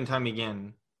time and time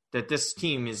again that this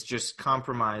team is just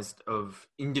compromised of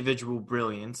individual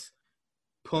brilliance,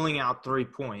 pulling out 3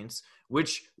 points,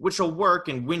 which will work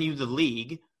and win you the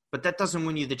league, but that doesn't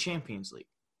win you the Champions League.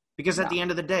 Because at the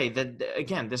end of the day,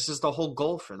 this is the whole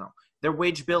goal for them. Their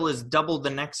wage bill is double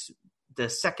the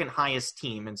second highest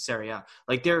team in Serie A.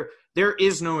 Like there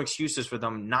is no excuses for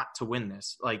them not to win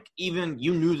this. Like even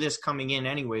you knew this coming in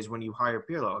anyways when you hire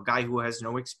Pirlo, a guy who has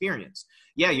no experience.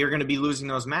 Yeah, you're going to be losing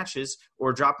those matches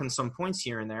or dropping some points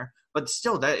here and there, but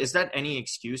still, is that any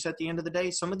excuse at the end of the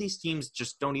day? Some of these teams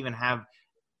just don't even have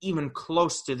even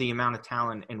close to the amount of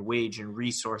talent and wage and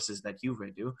resources that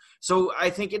Juve do. So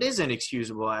I think it is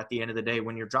inexcusable at the end of the day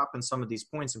when you're dropping some of these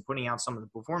points and putting out some of the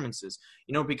performances,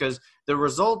 because the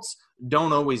results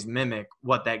don't always mimic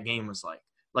what that game was like.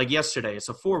 Like yesterday, it's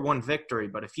a 4-1 victory,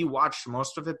 but if you watched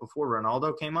most of it before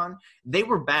Ronaldo came on, they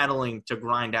were battling to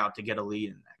grind out to get a lead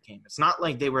in that game. It's not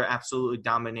like they were absolutely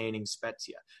dominating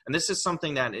Spezia. And this is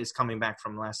something that is coming back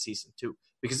from last season too,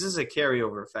 because this is a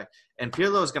carryover effect. And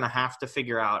Pirlo is going to have to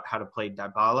figure out how to play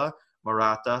Dybala,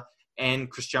 Morata, and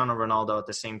Cristiano Ronaldo at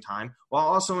the same time, while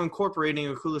also incorporating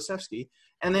a Kulusevski.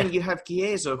 And then you have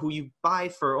Chiesa, who you buy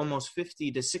for almost 50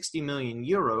 to 60 million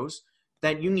euros,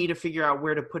 that you need to figure out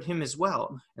where to put him as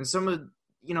well. And some of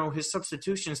his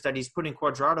substitutions that he's putting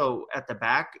Cuadrado at the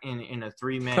back in a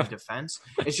 3-man defense,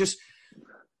 it's just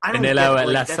I don't Danilo get, at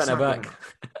like, left that's centre not back.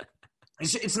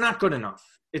 it's not good enough.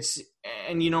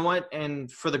 And you know what?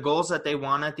 And for the goals that they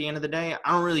want at the end of the day,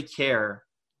 I don't really care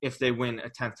if they win a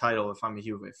 10th title if I'm a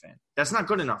Juve fan. That's not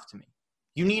good enough to me.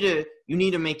 You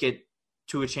need to make it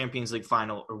to a Champions League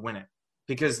final or win it.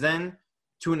 Because then,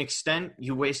 to an extent,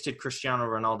 you wasted Cristiano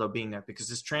Ronaldo being there because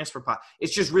this transfer pot,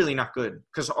 it's just really not good.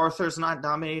 Because Arthur's not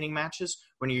dominating matches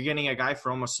when you're getting a guy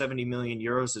for almost 70 million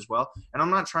euros as well. And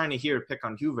I'm not trying to pick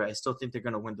on Juve. I still think they're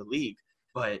going to win the league.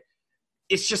 But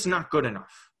it's just not good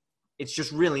enough. It's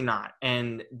just really not.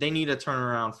 And they need to turn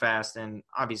around fast. And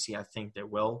obviously, I think they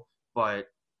will. But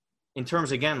in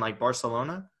terms, again, like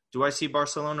Barcelona, do I see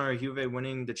Barcelona or Juve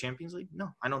winning the Champions League? No,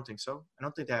 I don't think so. I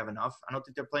don't think they have enough. I don't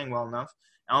think they're playing well enough.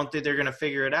 I don't think they're going to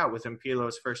figure it out within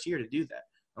Pirlo's first year to do that,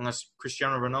 unless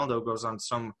Cristiano Ronaldo goes on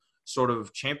some sort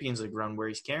of Champions League run where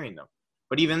he's carrying them.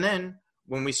 But even then,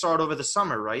 when we saw it over the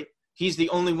summer, right, he's the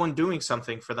only one doing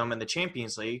something for them in the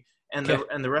Champions League, and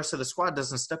the rest of the squad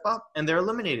doesn't step up, and they're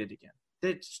eliminated again.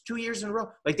 It's 2 years in a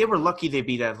row. Like, they were lucky they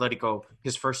beat Atletico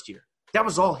his first year. That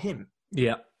was all him.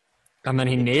 Yeah. And then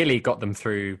he nearly got them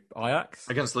through Ajax?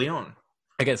 Against Lyon.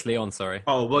 Against Lyon, sorry.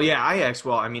 Oh, well, yeah, Ajax.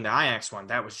 Well, I mean, the Ajax one,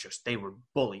 that was just, they were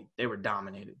bullied. They were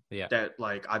dominated. Yeah. That,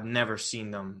 like, I've never seen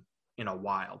them in a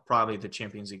while. Probably the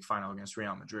Champions League final against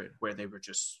Real Madrid, where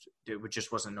it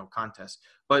just wasn't no contest.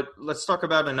 But let's talk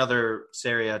about another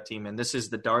Serie A team, and this is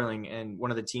the darling and one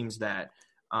of the teams that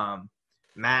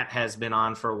Matt has been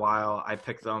on for a while. I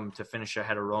picked them to finish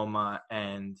ahead of Roma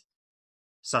and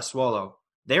Sassuolo.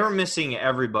 They were missing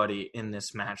everybody in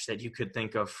this match that you could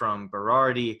think of, from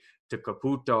Berardi to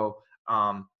Caputo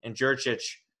and Jurcic.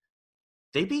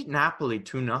 They beat Napoli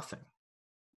 2-0.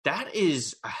 That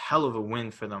is a hell of a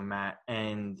win for them, Matt.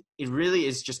 And it really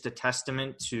is just a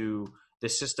testament to the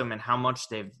system and how much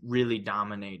they've really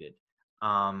dominated.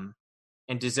 And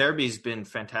De Zerbi's been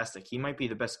fantastic. He might be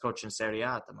the best coach in Serie A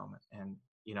at the moment. And,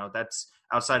 that's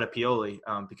outside of Pioli,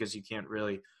 because you can't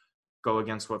really go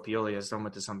against what Pioli has done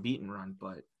with this unbeaten run.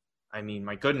 But, I mean,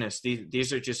 my goodness,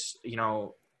 these are just,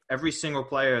 every single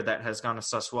player that has gone to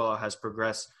Sassuolo has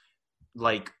progressed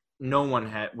like no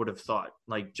one would have thought.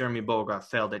 Like Jeremy Boga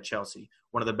failed at Chelsea,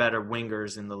 one of the better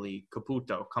wingers in the league.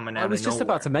 Caputo coming out of nowhere. I was just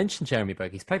about to mention Jeremy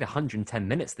Boga. He's played 110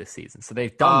 minutes this season, so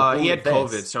they've done. He had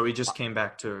COVID, so he just came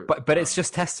back to. But it's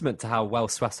just testament to how well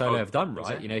Sassuolo have done,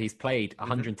 right? Exactly. He's played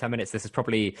 110 minutes. This is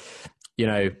probably,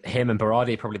 him and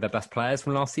Berardi probably their best players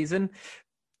from last season.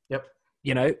 Yep.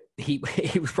 He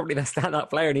was probably their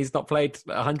standout player, and he's not played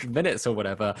 100 minutes or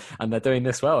whatever, and they're doing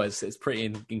this well. It's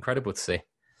pretty incredible to see.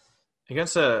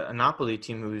 Against a Napoli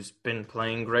team who's been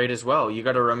playing great as well. You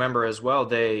got to remember as well,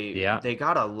 they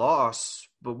got a loss,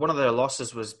 but one of their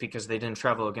losses was because they didn't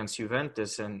travel against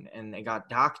Juventus, and they got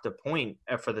docked a point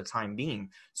for the time being.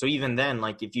 So even then,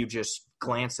 like, if you just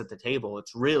glance at the table,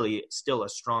 it's really still a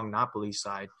strong Napoli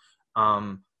side.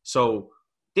 So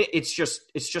it's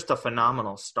just a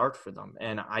phenomenal start for them,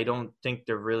 and I don't think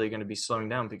they're really going to be slowing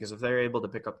down, because if they're able to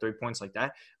pick up 3 points like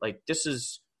that, like this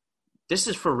is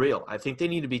for real. I think they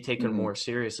need to be taken more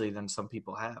seriously than some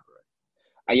people have.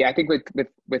 Right? Yeah, I think with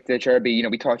De Zerbi,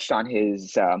 we touched on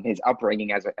his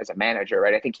upbringing as a manager,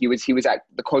 right? I think he was at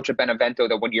the coach of Benevento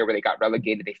the one year where they got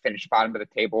relegated. They finished bottom of the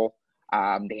table.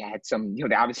 They had some,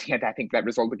 they obviously had, I think, that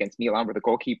result against Milan where the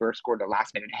goalkeeper scored a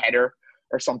last minute header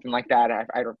or something like that.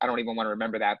 I don't even want to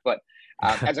remember that. But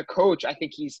as a coach, I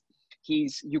think he's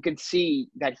you can see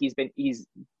that he's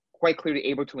quite clearly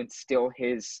able to instill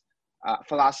his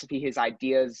philosophy, his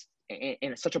ideas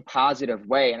in such a positive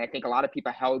way. And I think a lot of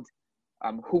people held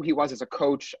who he was as a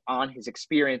coach on his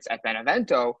experience at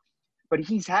Benevento, but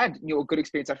he's had a good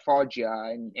experience at Foggia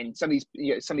and some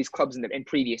of these clubs in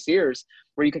previous years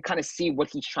where you could kind of see what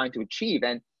he's trying to achieve.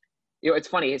 And it's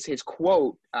funny, his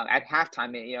quote at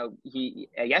halftime, he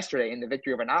yesterday in the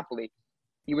victory over Napoli,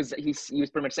 he was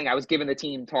pretty much saying, I was given the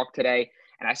team talk today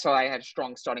and I saw I had a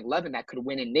strong starting 11 that could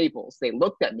win in Naples. They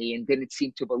looked at me and didn't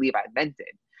seem to believe I meant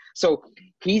it. So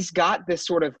he's got this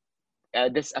sort of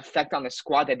this effect on the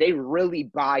squad that they really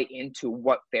buy into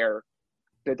what the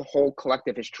whole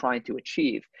collective is trying to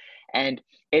achieve. And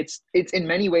it's in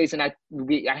many ways, and I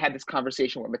had this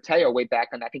conversation with Matteo way back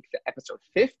on, I think, episode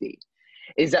 50,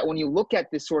 is that when you look at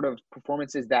this sort of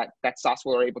performances that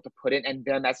Sassuolo are able to put in, and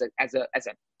them as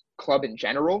a club in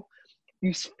general,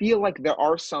 you feel like there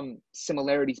are some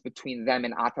similarities between them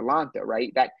and Atalanta,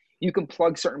 right? That you can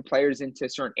plug certain players into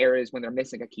certain areas when they're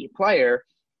missing a key player,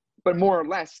 but more or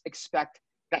less expect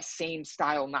that same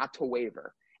style not to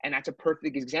waver. And that's a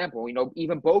perfect example.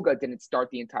 Even Boga didn't start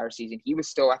the entire season. He was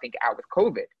still, I think, out with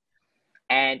COVID.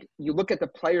 And you look at the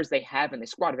players they have in the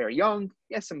squad, very young.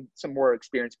 Yes, some more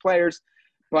experienced players.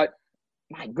 But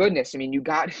my goodness, you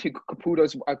got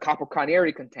Caputo's a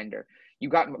Capocannoniere contender. You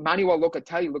got Manuel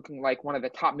Locatelli looking like one of the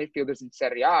top midfielders in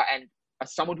Serie A and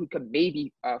someone who could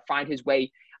maybe find his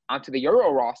way onto the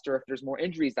Euro roster if there's more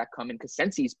injuries that come in, because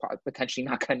Sensi's potentially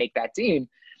not going to make that team.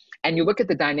 And you look at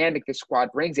the dynamic this squad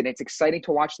brings, and it's exciting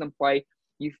to watch them play.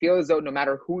 You feel as though no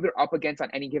matter who they're up against on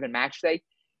any given match day,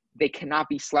 they cannot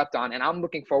be slept on. And I'm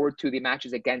looking forward to the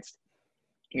matches against,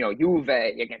 Juve,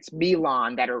 against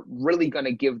Milan, that are really going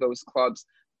to give those clubs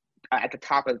at the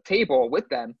top of the table with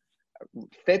them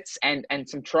fits and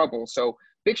some trouble. So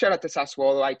big shout out to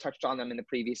Sassuolo. I touched on them in the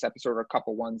previous episode or a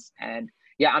couple ones. And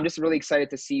yeah, I'm just really excited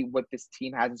to see what this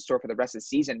team has in store for the rest of the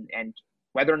season. And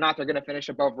whether or not they're going to finish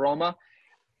above Roma,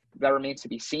 that remains to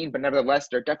be seen. But nevertheless,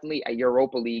 they're definitely a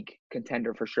Europa League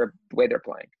contender for sure, the way they're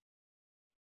playing.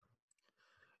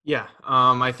 Yeah,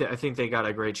 I think they got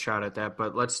a great shot at that.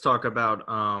 But let's talk about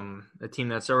a team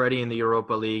that's already in the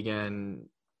Europa League and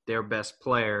their best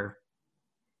player,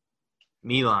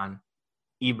 Milan,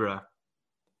 Ibra.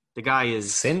 The guy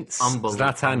is Since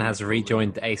unbelievable. Zlatan has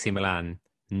rejoined AC Milan,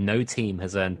 no team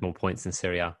has earned more points in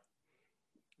Serie A.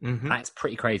 Mm-hmm. That's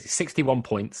pretty crazy. 61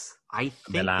 points. I think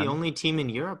Milan. The only team in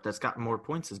Europe that's gotten more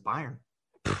points is Bayern.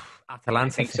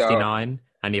 Atalanta 59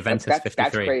 and Juventus 53.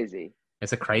 That's crazy.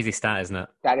 It's a crazy stat, isn't it?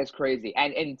 That is crazy.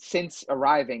 And since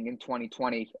arriving in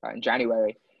 2020, in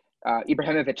January,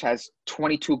 Ibrahimovic has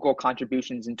 22 goal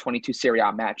contributions in 22 Serie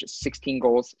A matches, 16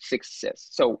 goals, 6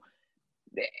 assists. So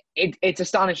it's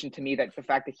astonishing to me that the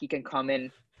fact that he can come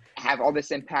in, have all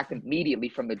this impact immediately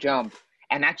from the jump.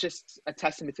 And that's just a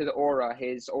testament to the aura,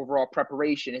 his overall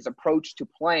preparation, his approach to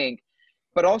playing.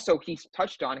 But also he's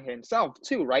touched on it himself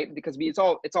too, right? Because it's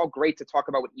all great to talk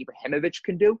about what Ibrahimovic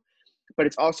can do, but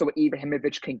it's also what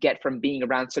Ibrahimovic can get from being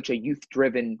around such a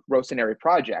youth-driven Rossoneri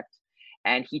project.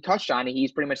 And he touched on it.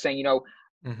 He's pretty much saying,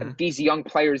 these young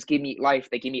players give me life.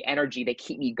 They give me energy. They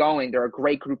keep me going. They're a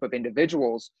great group of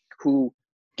individuals who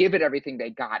give it everything they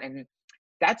got. And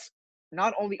that's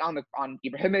not only on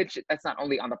Ibrahimovic, that's not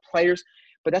only on the players,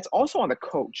 but that's also on the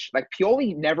coach. Like,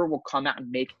 Pioli never will come out and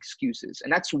make excuses.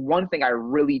 And that's one thing I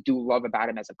really do love about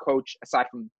him as a coach, aside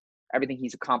from everything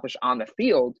he's accomplished on the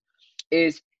field,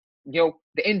 is, the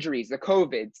injuries, the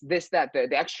COVIDs, this, that,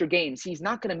 the extra games. He's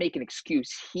not going to make an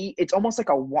excuse. It's almost like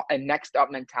a next up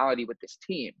mentality with this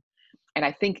team. And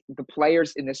I think the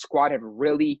players in this squad have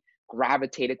really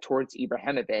gravitated towards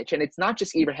Ibrahimovic. And it's not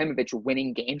just Ibrahimovic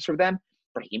winning games for them.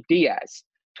 Brahim Diaz,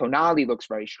 Tonali looks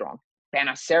very strong.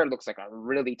 Benacer looks like a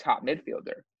really top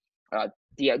midfielder.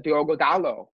 Diogo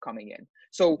Dalot coming in.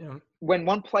 So when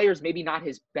one player's maybe not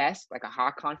his best, like a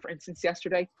Hakan, for instance,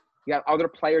 yesterday, you have other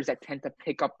players that tend to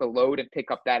pick up the load and pick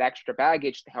up that extra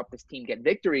baggage to help this team get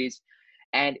victories.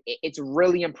 And it's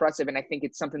really impressive. And I think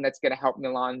it's something that's going to help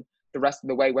Milan the rest of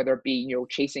the way, whether it be,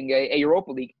 chasing a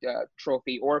Europa League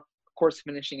trophy or, of course,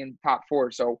 finishing in top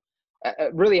 4. So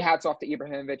really hats off to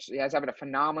Ibrahimovic. He has having a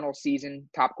phenomenal season,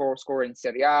 top goal scorer in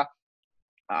Serie A.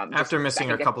 After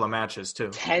missing a couple of matches, too.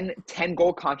 10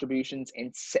 goal contributions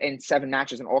in 7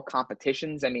 matches in all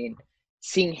competitions. I mean,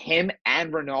 seeing him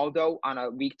and Ronaldo on a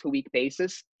week-to-week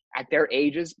basis at their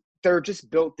ages, they're just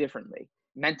built differently,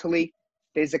 mentally,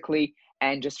 physically,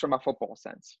 and just from a football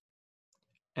sense.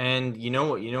 And you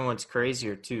know what's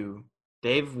crazier too?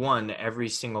 They've won every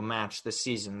single match this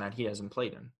season that he hasn't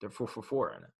played in. They're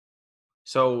 4-for-4 in it.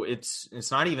 So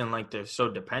it's not even like they're so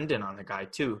dependent on the guy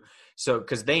too. So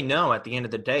because they know at the end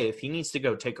of the day, if he needs to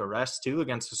go take a rest too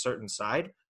against a certain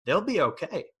side, they'll be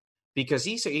okay. Because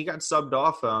he got subbed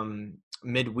off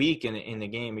midweek in the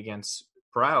game against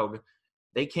Prague.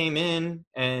 They came in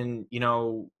and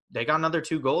they got another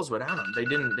 2 goals without him. They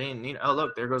didn't need. Oh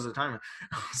look, there goes the timer.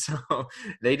 So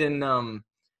they didn't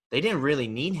really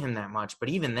need him that much. But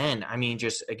even then, I mean,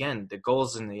 just again the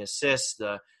goals and the assists,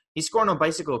 he scored a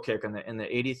bicycle kick in the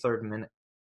 83rd minute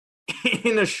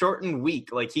in a shortened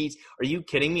week. Like are you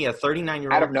kidding me? A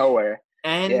 39-year-old out of nowhere.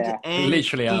 And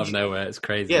literally out of nowhere. It's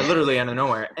crazy. Yeah, literally out of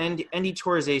nowhere. And he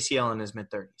tore his ACL in his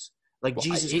mid-30s. Like, well,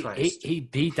 Jesus Christ.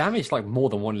 He damaged like more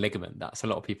than one ligament. That's a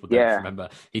lot of people don't remember.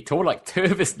 He tore like 2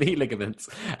 of his knee ligaments,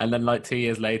 and then like 2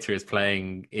 years later is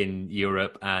playing in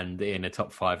Europe and in a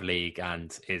top 5 league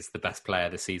and is the best player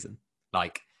this season.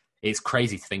 Like, it's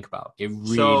crazy to think about. It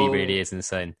really is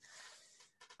insane.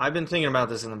 I've been thinking about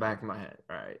this in the back of my head.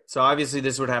 All right. So obviously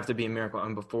this would have to be a miracle.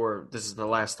 And this is the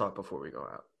last thought before we go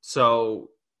out.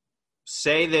 So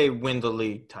say they win the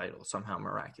league title somehow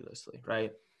miraculously,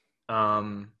 right?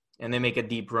 And they make a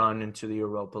deep run into the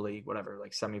Europa League, whatever,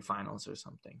 like semifinals or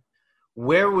something.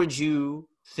 Where would you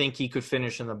think he could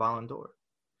finish in the Ballon d'Or?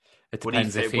 It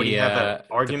depends would he have an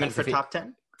argument for top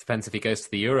 10? Depends if he goes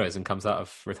to the Euros and comes out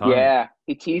of retirement. Yeah,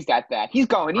 he teased at that. He's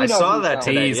going. I saw that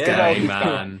today. He's going,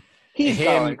 man. He's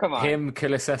going. Come on. Him,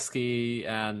 Kulusevski,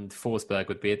 and Forsberg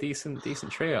would be a decent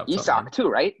trio. Isak too,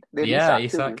 right?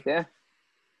 Isak. Yeah.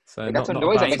 So they got some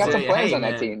noise. They got some players on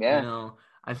that team. Yeah.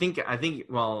 I think.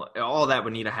 Well, all that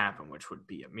would need to happen, which would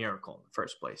be a miracle in the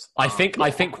first place. I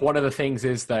think one of the things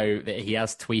is though that he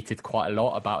has tweeted quite a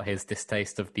lot about his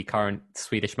distaste of the current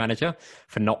Swedish manager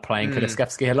for not playing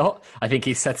Kulusevski a lot. I think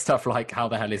he said stuff like, "How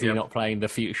the hell is he not playing the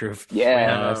future of?" We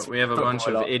have a bunch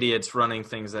of idiots running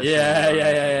things.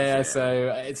 Yeah.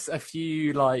 So it's a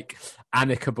few like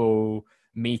amicable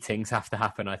meetings have to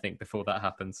happen. I think before that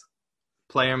happens.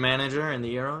 Player manager in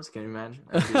the Euros? Can you imagine?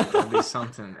 That'd be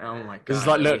something. Oh my god! It's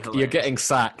like, look, you're getting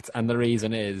sacked, and the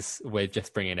reason is we're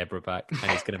just bringing Ibra back,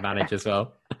 and he's going to manage as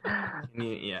well.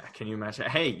 Can you imagine?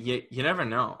 Hey, you never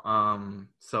know.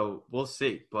 So we'll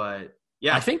see, but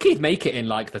yeah, I think he'd make it in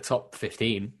like the top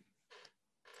 15.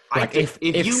 Like if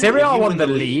Serie A won the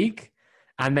league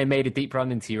and they made a deep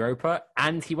run into Europa,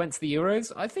 and he went to the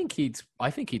Euros, I think he'd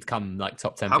come like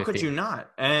top 10. How 15. could you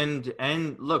not? And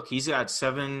look, he's got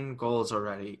 7 goals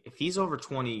already. If he's over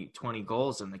 20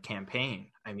 goals in the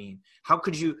campaign, I mean, how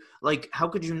could you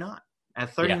not?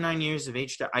 At 39 years of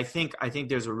age, I think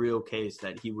there's a real case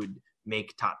that he would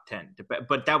make top 10.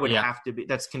 But that would have to be,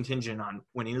 that's contingent on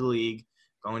winning the league,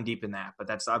 going deep in that. But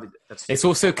that's obvious. It's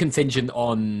also contingent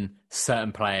on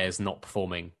certain players not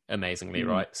performing amazingly,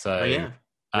 right? So.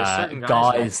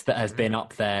 Guys that has been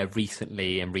up there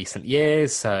recently in recent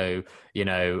years. So,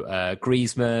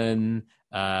 Griezmann.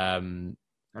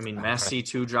 Messi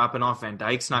too dropping off. Van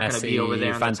Dijk's not going to be over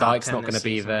there. Van Dijk's not going to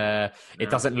be there. It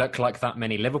doesn't look like that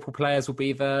many Liverpool players will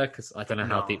be there because I don't know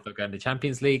how deep they'll go in the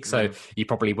Champions League. So you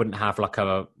probably wouldn't have like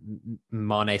a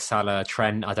Mane, Salah,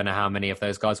 Trent. I don't know how many of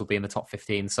those guys will be in the top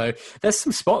 15. So there's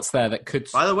some spots there that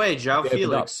could. By the way, João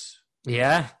Felix.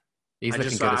 Yeah. He's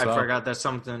looking good as well. I forgot that's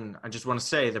something I just want to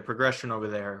say. The progression over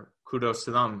there, kudos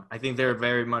to them. I think they're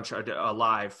very much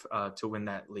alive to win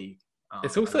that league.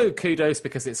 It's also kudos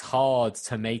because it's hard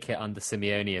to make it under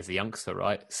Simeone as a youngster,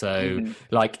 right? So,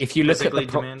 like, if you look at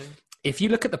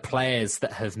the players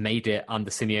that have made it under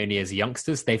Simeone as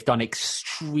youngsters, they've done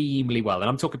extremely well. And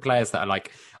I'm talking players that are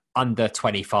like under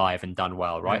 25 and done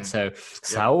well, right? So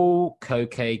Saul,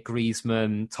 Koke,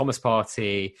 Griezmann, Thomas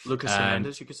Partey, Lucas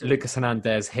Hernandez, you could say. Lucas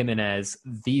Hernandez, Jimenez,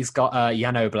 these guys,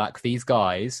 Jan Oblak, these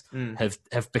guys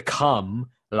have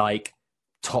become like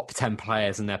top 10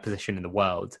 players in their position in the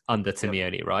world under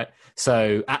Simeone, right?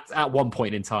 So at one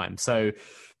point in time. So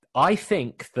I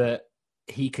think that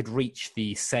he could reach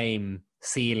the same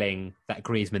ceiling that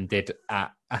Griezmann did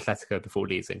at Atletico before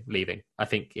leaving. I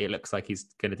think it looks like he's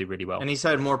going to do really well. And he's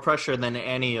had more pressure than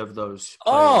any of those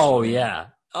players. Oh, yeah.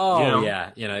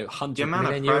 100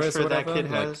 million euros or whatever. That kid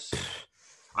has.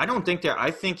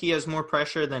 I think he has more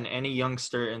pressure than any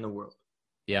youngster in the world.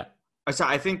 Yeah.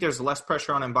 I think there's less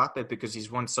pressure on Mbappe because he's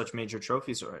won such major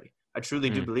trophies already. I truly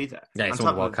do believe that. Yeah, he's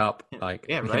won the World Cup. Right?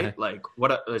 Like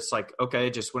it's like, okay,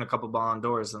 just win a couple Ballon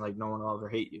d'Ors and like no one will ever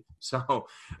hate you. So,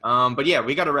 but yeah,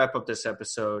 we got to wrap up this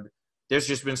episode. there's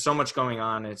just been so much going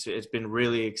on. It's been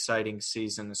really exciting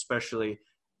season, especially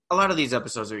a lot of these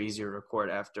episodes are easier to record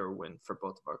after a win for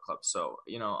both of our clubs. So,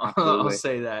 I'll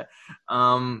say that.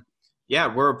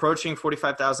 Yeah, we're approaching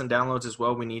 45,000 downloads as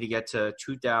well. We need to get to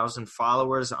 2,000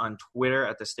 followers on Twitter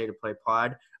at the State of Play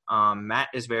Pod. Matt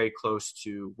is very close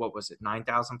to,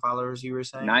 9,000 followers you were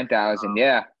saying? 9,000,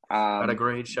 yeah. Got a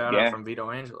great shout out from Vito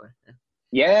Angeli.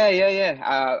 Yeah.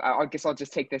 I guess I'll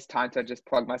just take this time to just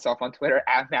plug myself on Twitter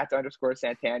at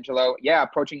Matt_Santangelo. Yeah,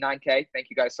 approaching 9K. Thank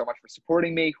you guys so much for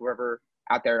supporting me. Whoever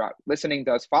out there listening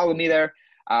does follow me there.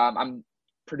 I'm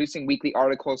producing weekly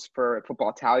articles for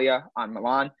Football Italia on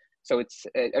Milan. So it's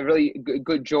a really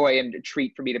good joy and a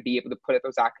treat for me to be able to put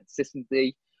those out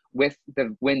consistently with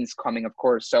the wins coming, of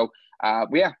course. So,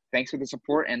 thanks for the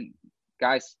support. And,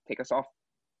 guys, take us off.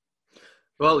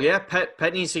 Well, yeah,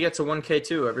 Pet needs to get to 1K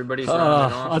too. Everybody's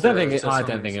I don't think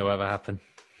it will ever happen.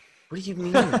 What do you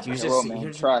mean?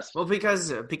 Trust. Well,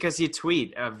 because you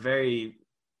tweet very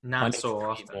not so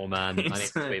often. More, man. I need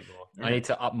to tweet more. Yeah. I need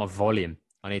to up my volume.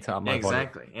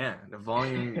 Exactly. Yeah, the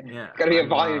volume. Yeah, gotta be a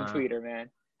volume tweeter,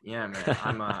 man. Yeah,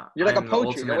 man. You're like a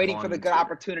poacher. You're waiting for the good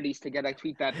opportunities to get a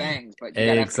tweet that bangs, but you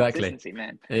gotta have consistency,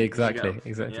 man. Exactly.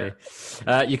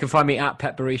 Yeah. You can find me at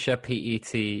Pet Berisha,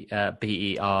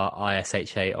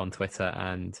 PetBerisha on Twitter,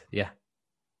 and yeah.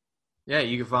 Yeah,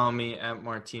 you can follow me at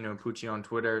Martino Pucci on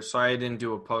Twitter. Sorry I didn't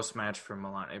do a post-match for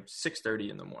Milan. It was 6:30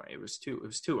 in the morning. It was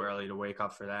too early to wake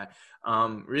up for that.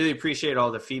 Really appreciate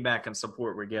all the feedback and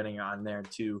support we're getting on there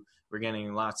too. We're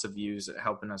getting lots of views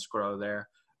helping us grow there.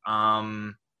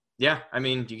 Yeah, I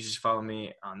mean, you can just follow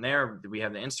me on there. We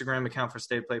have the Instagram account for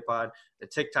State of Play Pod, the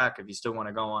TikTok, if you still want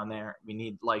to go on there. We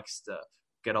need likes to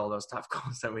get all those top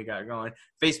goals that we got going.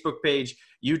 Facebook page,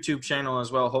 YouTube channel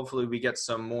as well. Hopefully we get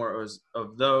some more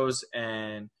of those.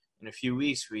 And in a few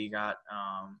weeks, we got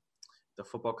the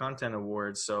Football Content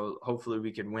Awards. So hopefully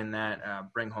we can win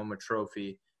that, bring home a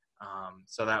trophy.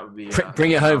 So that would be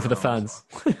bring it home for the fans.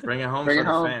 Bring it home for the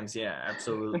fans. Yeah,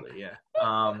 absolutely. Yeah.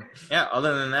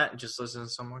 Other than that, just listen to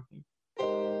some more.